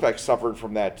prospects suffered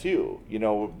from that too.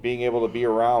 Being able to be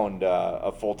around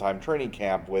a full-time training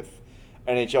camp with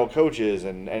NHL coaches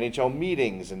and NHL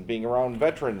meetings and being around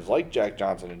veterans like Jack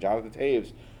Johnson and Jonathan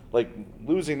Taves, like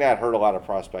losing that hurt a lot of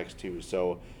prospects too.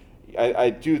 So I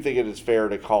do think it is fair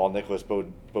to call Nicholas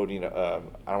Bodine, I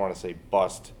don't want to say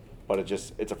bust, but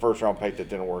it's a first-round pick that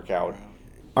didn't work out.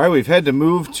 All right, we've had to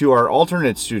move to our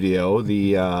alternate studio,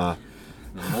 the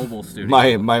mobile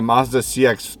studio. my Mazda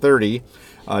CX-30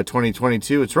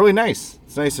 2022. It's really nice.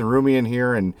 It's nice and roomy in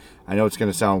here, and I know it's going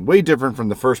to sound way different from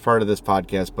the first part of this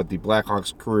podcast, but the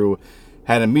Blackhawks crew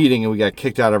had a meeting, and we got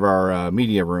kicked out of our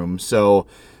media room. So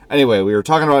anyway, we were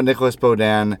talking about Nicholas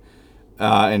Bodin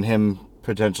and him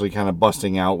potentially kind of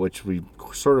busting out, which we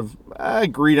sort of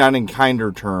agreed on in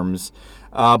kinder terms.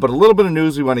 But a little bit of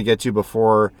news we want to get to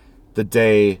before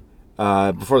the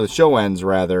show ends,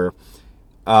 rather.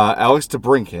 Alex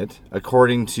DeBrincat,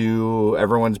 according to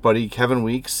everyone's buddy Kevin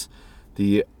Weeks,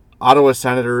 the Ottawa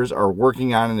Senators are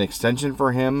working on an extension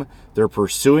for him. They're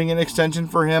pursuing an extension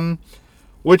for him,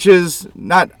 which is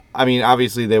not, I mean,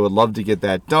 obviously they would love to get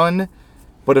that done.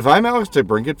 But if I'm Alex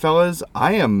DeBrincat, fellas,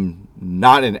 I am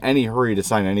not in any hurry to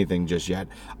sign anything just yet.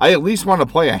 I at least want to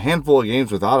play a handful of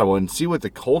games with Ottawa and see what the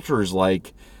culture is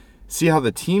like, see how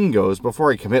the team goes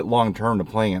before I commit long-term to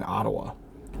playing in Ottawa.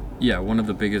 Yeah, one of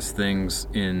the biggest things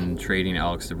in trading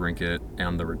Alex DeBrincat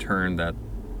and the return that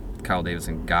Kyle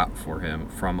Davidson got for him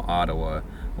from Ottawa,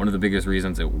 one of the biggest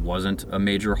reasons it wasn't a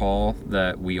major haul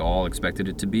that we all expected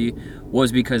it to be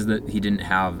was because they didn't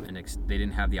have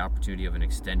the opportunity of an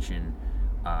extension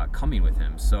coming with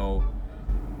him. So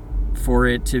for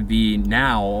it to be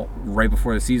now, right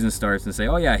before the season starts, and say,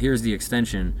 oh yeah, here's the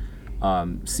extension,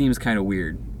 seems kind of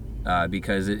weird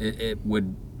because it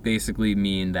would basically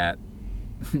mean that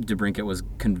DeBrincat was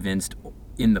convinced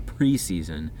in the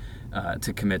preseason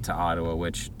to commit to Ottawa,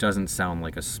 which doesn't sound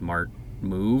like a smart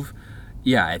move.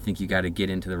 Yeah, I think you got to get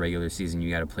into the regular season.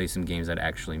 You got to play some games that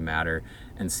actually matter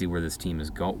and see where this team is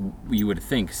going. You would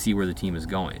think, see where the team is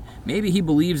going. Maybe he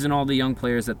believes in all the young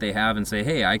players that they have and say,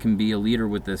 hey, I can be a leader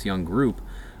with this young group.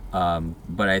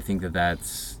 But I think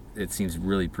it seems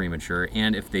really premature.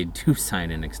 And if they do sign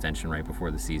an extension right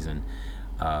before the season,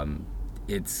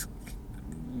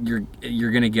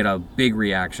 you're going to get a big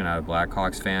reaction out of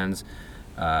Blackhawks fans,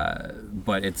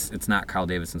 but it's not Kyle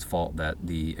Davidson's fault that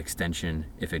the extension,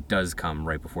 if it does come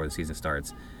right before the season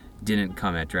starts, didn't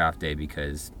come at draft day,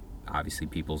 because obviously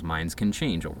people's minds can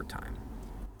change over time.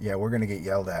 Yeah, we're going to get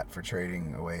yelled at for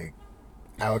trading away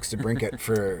Alex DeBrincat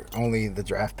for only the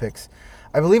draft picks.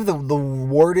 I believe the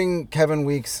wording Kevin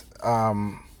Weeks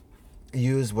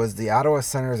used was the Ottawa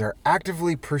Senators are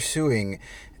actively pursuing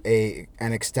an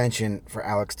extension for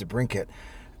Alex DeBrincat,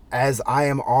 as I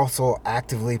am also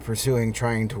actively pursuing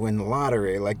trying to win the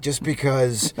lottery. Like, just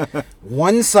because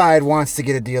one side wants to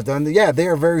get a deal done, yeah, they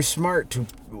are very smart to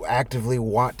actively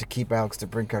want to keep Alex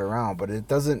DeBrincat around, but it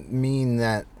doesn't mean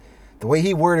that, the way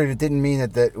he worded it didn't mean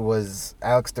that was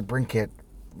Alex DeBrincat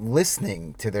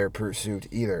listening to their pursuit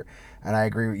either. And I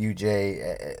agree with you,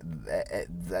 Jay,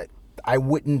 that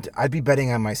I'd be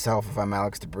betting on myself if I'm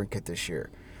Alex DeBrincat this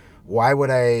year. Why would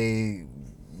I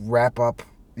wrap up,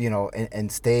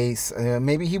 and stay?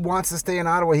 Maybe he wants to stay in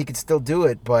Ottawa. He could still do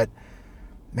it. But,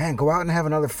 man, go out and have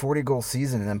another 40-goal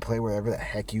season and then play wherever the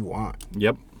heck you want.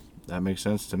 Yep, that makes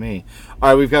sense to me. All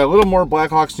right, we've got a little more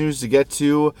Blackhawks news to get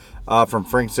to from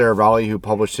Frank Saravalli, who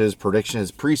published his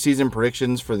preseason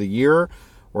predictions for the year.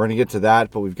 We're going to get to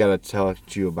that, but we've got to talk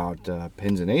to you about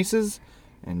pins and aces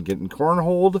and getting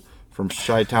cornholed. from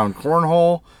Chi-Town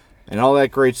Cornhole and all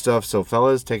that great stuff. So,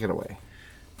 fellas, take it away.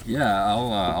 Yeah,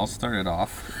 I'll start it off.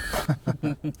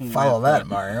 Follow that,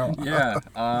 Mario. Yeah,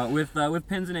 with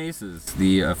Pins and Aces,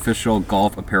 the official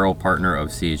golf apparel partner of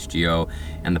CHGO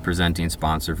and the presenting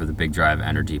sponsor for the Big Drive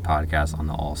Energy podcast on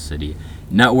the All City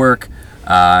Network.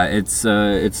 It's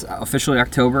officially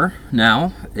October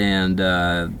now, and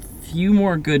a few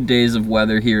more good days of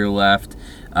weather here left.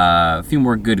 A few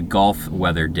more good golf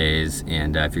weather days,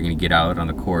 and if you're going to get out on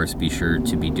the course, be sure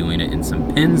to be doing it in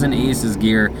some Pins and Aces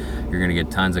gear. You're going to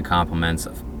get tons of compliments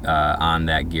on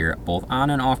that gear, both on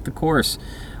and off the course.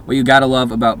 What you got to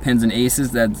love about Pins and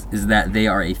Aces is that they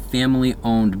are a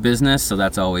family-owned business, so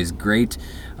that's always great.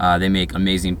 They make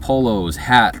amazing polos,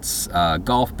 hats,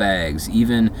 golf bags,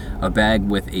 even a bag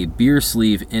with a beer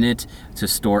sleeve in it to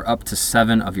store up to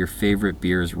 7 of your favorite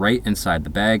beers right inside the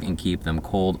bag and keep them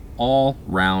cold all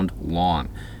round long.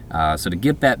 So to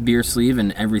get that beer sleeve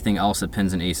and everything else that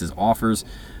Pins and Aces offers,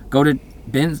 go to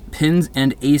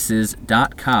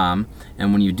pinsandaces.com,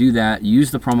 and when you do that, use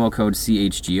the promo code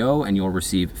CHGO and you'll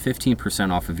receive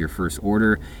 15% off of your first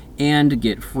order and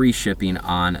get free shipping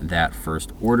on that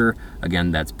first order. Again,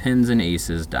 that's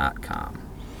pinsandaces.com.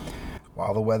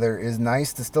 While the weather is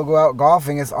nice to still go out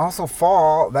golfing, it's also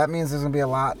fall. That means there's going to be a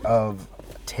lot of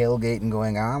tailgating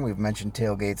going on. We've mentioned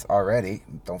tailgates already.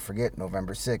 Don't forget,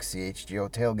 November 6th,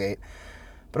 CHGO tailgate.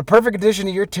 But a perfect addition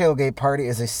to your tailgate party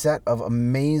is a set of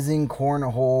amazing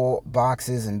cornhole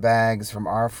boxes and bags from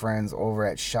our friends over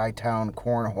at Chi-Town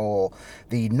Cornhole,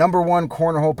 the #1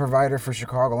 cornhole provider for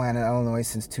Chicagoland and Illinois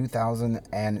since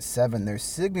 2007. Their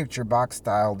signature box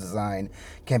style design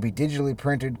can be digitally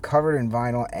printed, covered in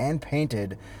vinyl, and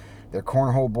painted. Their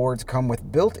cornhole boards come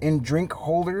with built-in drink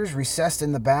holders recessed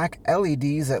in the back,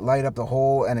 LEDs that light up the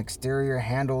hole, and exterior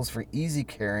handles for easy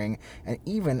carrying, and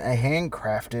even a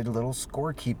handcrafted little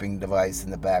scorekeeping device in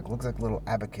the back. Looks like a little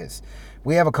abacus.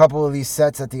 We have a couple of these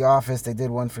sets at the office. They did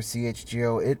one for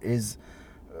CHGO. It is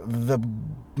the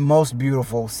most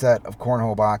beautiful set of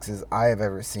cornhole boxes I have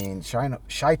ever seen.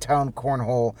 Chi-Town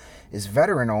Cornhole is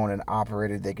veteran-owned and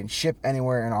operated. They can ship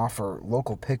anywhere and offer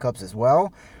local pickups as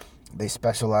well. They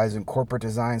specialize in corporate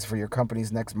designs for your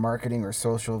company's next marketing or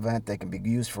social event. They can be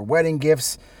used for wedding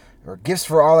gifts or gifts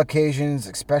for all occasions,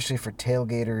 especially for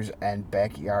tailgaters and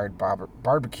backyard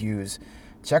barbecues.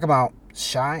 Check them out,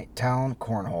 Chi-Town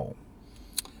Cornhole.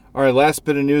 All right, last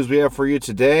bit of news we have for you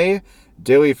today.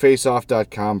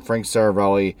 DailyFaceoff.com. Frank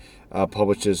Saravalli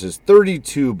publishes his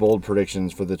 32 bold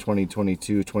predictions for the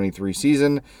 2022-23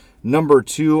 season. Number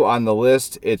 2 on the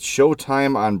list, it's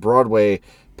Showtime on Broadway.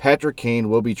 Patrick Kane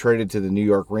will be traded to the New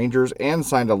York Rangers and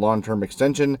signed a long-term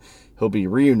extension. He'll be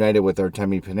reunited with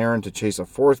Artemi Panarin to chase a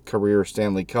 4th career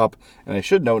Stanley Cup. And I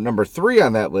should note, number 3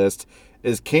 on that list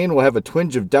is Kane will have a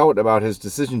twinge of doubt about his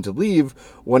decision to leave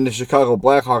when the Chicago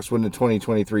Blackhawks win the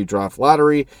 2023 draft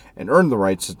lottery and earn the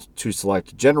rights to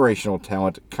select generational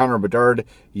talent Connor Bedard.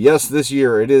 Yes, this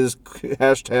year it is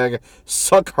hashtag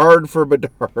suck hard for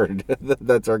Bedard.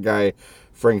 That's our guy,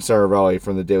 Frank Saravalli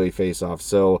from the Daily Faceoff.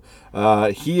 So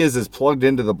he is as plugged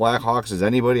into the Blackhawks as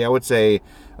anybody. I would say,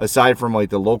 aside from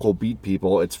like the local beat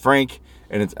people, it's Frank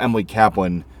and it's Emily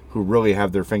Kaplan who really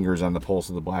have their fingers on the pulse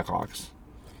of the Blackhawks.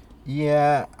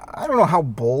 Yeah, I don't know how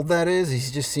bold that is. He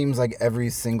just seems like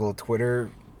every single Twitter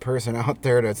person out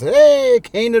there that's, hey,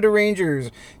 Kane to the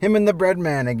Rangers, him and the bread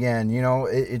man again. You know,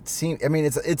 it seems, I mean,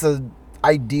 it's a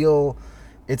ideal,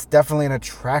 it's definitely an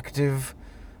attractive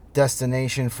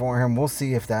destination for him. We'll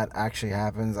see if that actually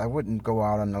happens. I wouldn't go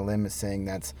out on a limb as saying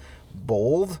that's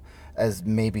bold, as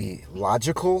maybe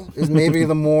logical is maybe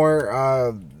the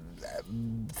more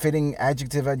fitting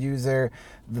adjective I'd use there.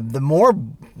 The more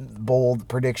bold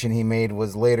prediction he made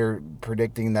was later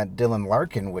predicting that Dylan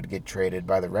Larkin would get traded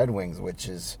by the Red Wings,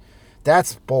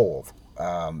 that's bold.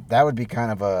 That would be kind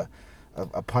of a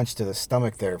punch to the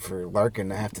stomach there for Larkin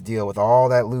to have to deal with all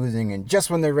that losing, and just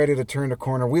when they're ready to turn the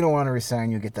corner, we don't want to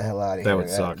resign you, get the hell out of here. That would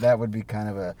suck. That would be kind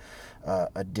of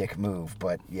a dick move.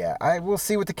 But yeah, we'll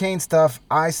see with the Kane stuff.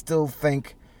 I still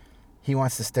think he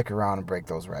wants to stick around and break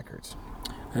those records.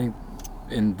 I think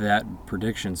in that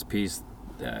predictions piece,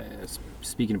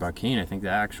 speaking about Kane, I think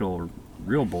the actual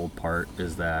real bold part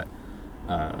is that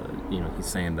he's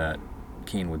saying that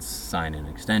Kane would sign an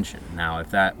extension. Now, if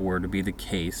that were to be the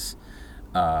case,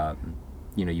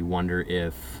 you wonder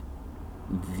if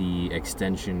the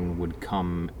extension would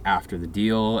come after the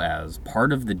deal, as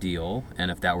part of the deal, and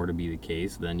if that were to be the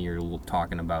case, then you're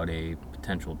talking about a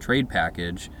potential trade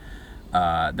package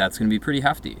that's going to be pretty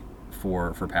hefty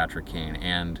for Patrick Kane.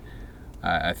 And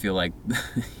I feel like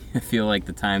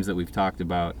the times that we've talked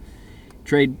about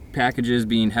trade packages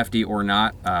being hefty or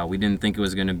not, we didn't think it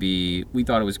was going to be. We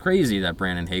thought it was crazy that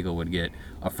Brandon Hagel would get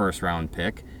a first-round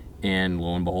pick, and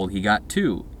lo and behold, he got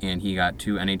 2, and he got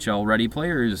 2 NHL-ready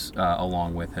players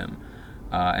along with him.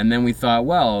 And then we thought,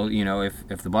 well,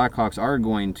 if the Blackhawks are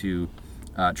going to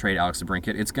trade Alex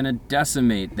DeBrincat, it's going to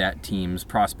decimate that team's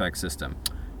prospect system.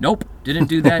 Nope, didn't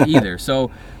do that either.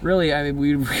 So really,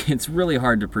 it's really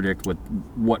hard to predict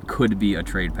what could be a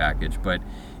trade package, but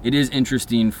it is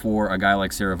interesting for a guy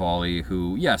like Saravalli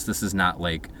who, yes, this is not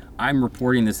like I'm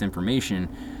reporting this information,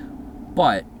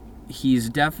 but he's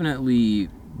definitely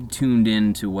tuned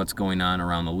into what's going on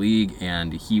around the league,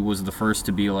 and he was the first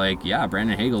to be like, yeah,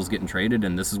 Brandon Hagel's getting traded,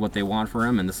 and this is what they want for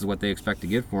him, and this is what they expect to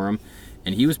get for him,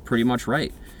 and he was pretty much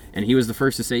right. And he was the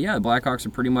first to say, yeah, the Blackhawks are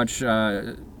pretty much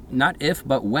not if,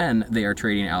 but when they are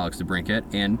trading Alex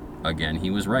DeBrincat, and again, he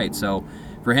was right. So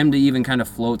for him to even kind of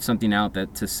float something out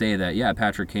to say that, yeah,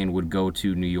 Patrick Kane would go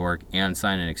to New York and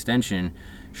sign an extension,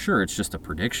 sure, it's just a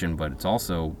prediction, but it's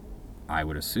also, I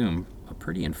would assume, a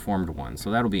pretty informed one.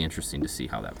 So that'll be interesting to see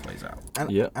how that plays out.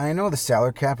 I know the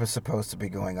salary cap is supposed to be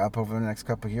going up over the next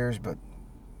couple of years, but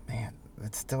man,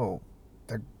 it's still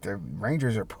the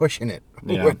Rangers are pushing it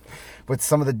with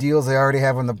some of the deals they already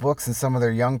have on the books, and some of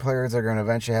their young players are going to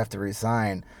eventually have to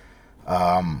resign.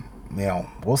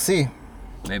 We'll see.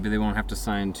 Maybe they won't have to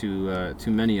sign too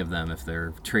many of them if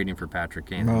they're trading for Patrick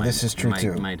Kane. No, this is true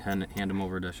too. Might hand him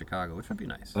over to Chicago, which would be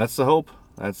nice. That's the hope.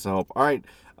 All right.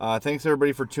 Thanks,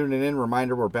 everybody, for tuning in.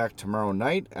 Reminder, we're back tomorrow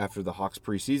night after the Hawks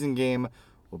preseason game.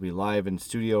 We'll be live in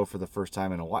studio for the first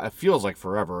time in a while. It feels like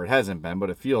forever. It hasn't been, but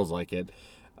it feels like it.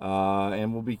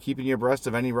 And we'll be keeping you abreast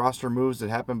of any roster moves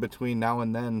that happen between now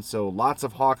and then. So lots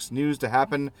of Hawks news to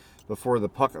happen before the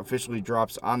puck officially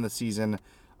drops on the season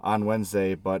on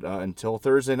Wednesday. But until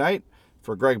Thursday night,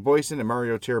 for Greg Boyson and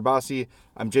Mario Tirabassi,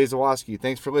 I'm Jay Zawaski.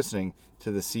 Thanks for listening to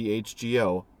the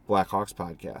CHGO Blackhawks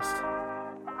podcast.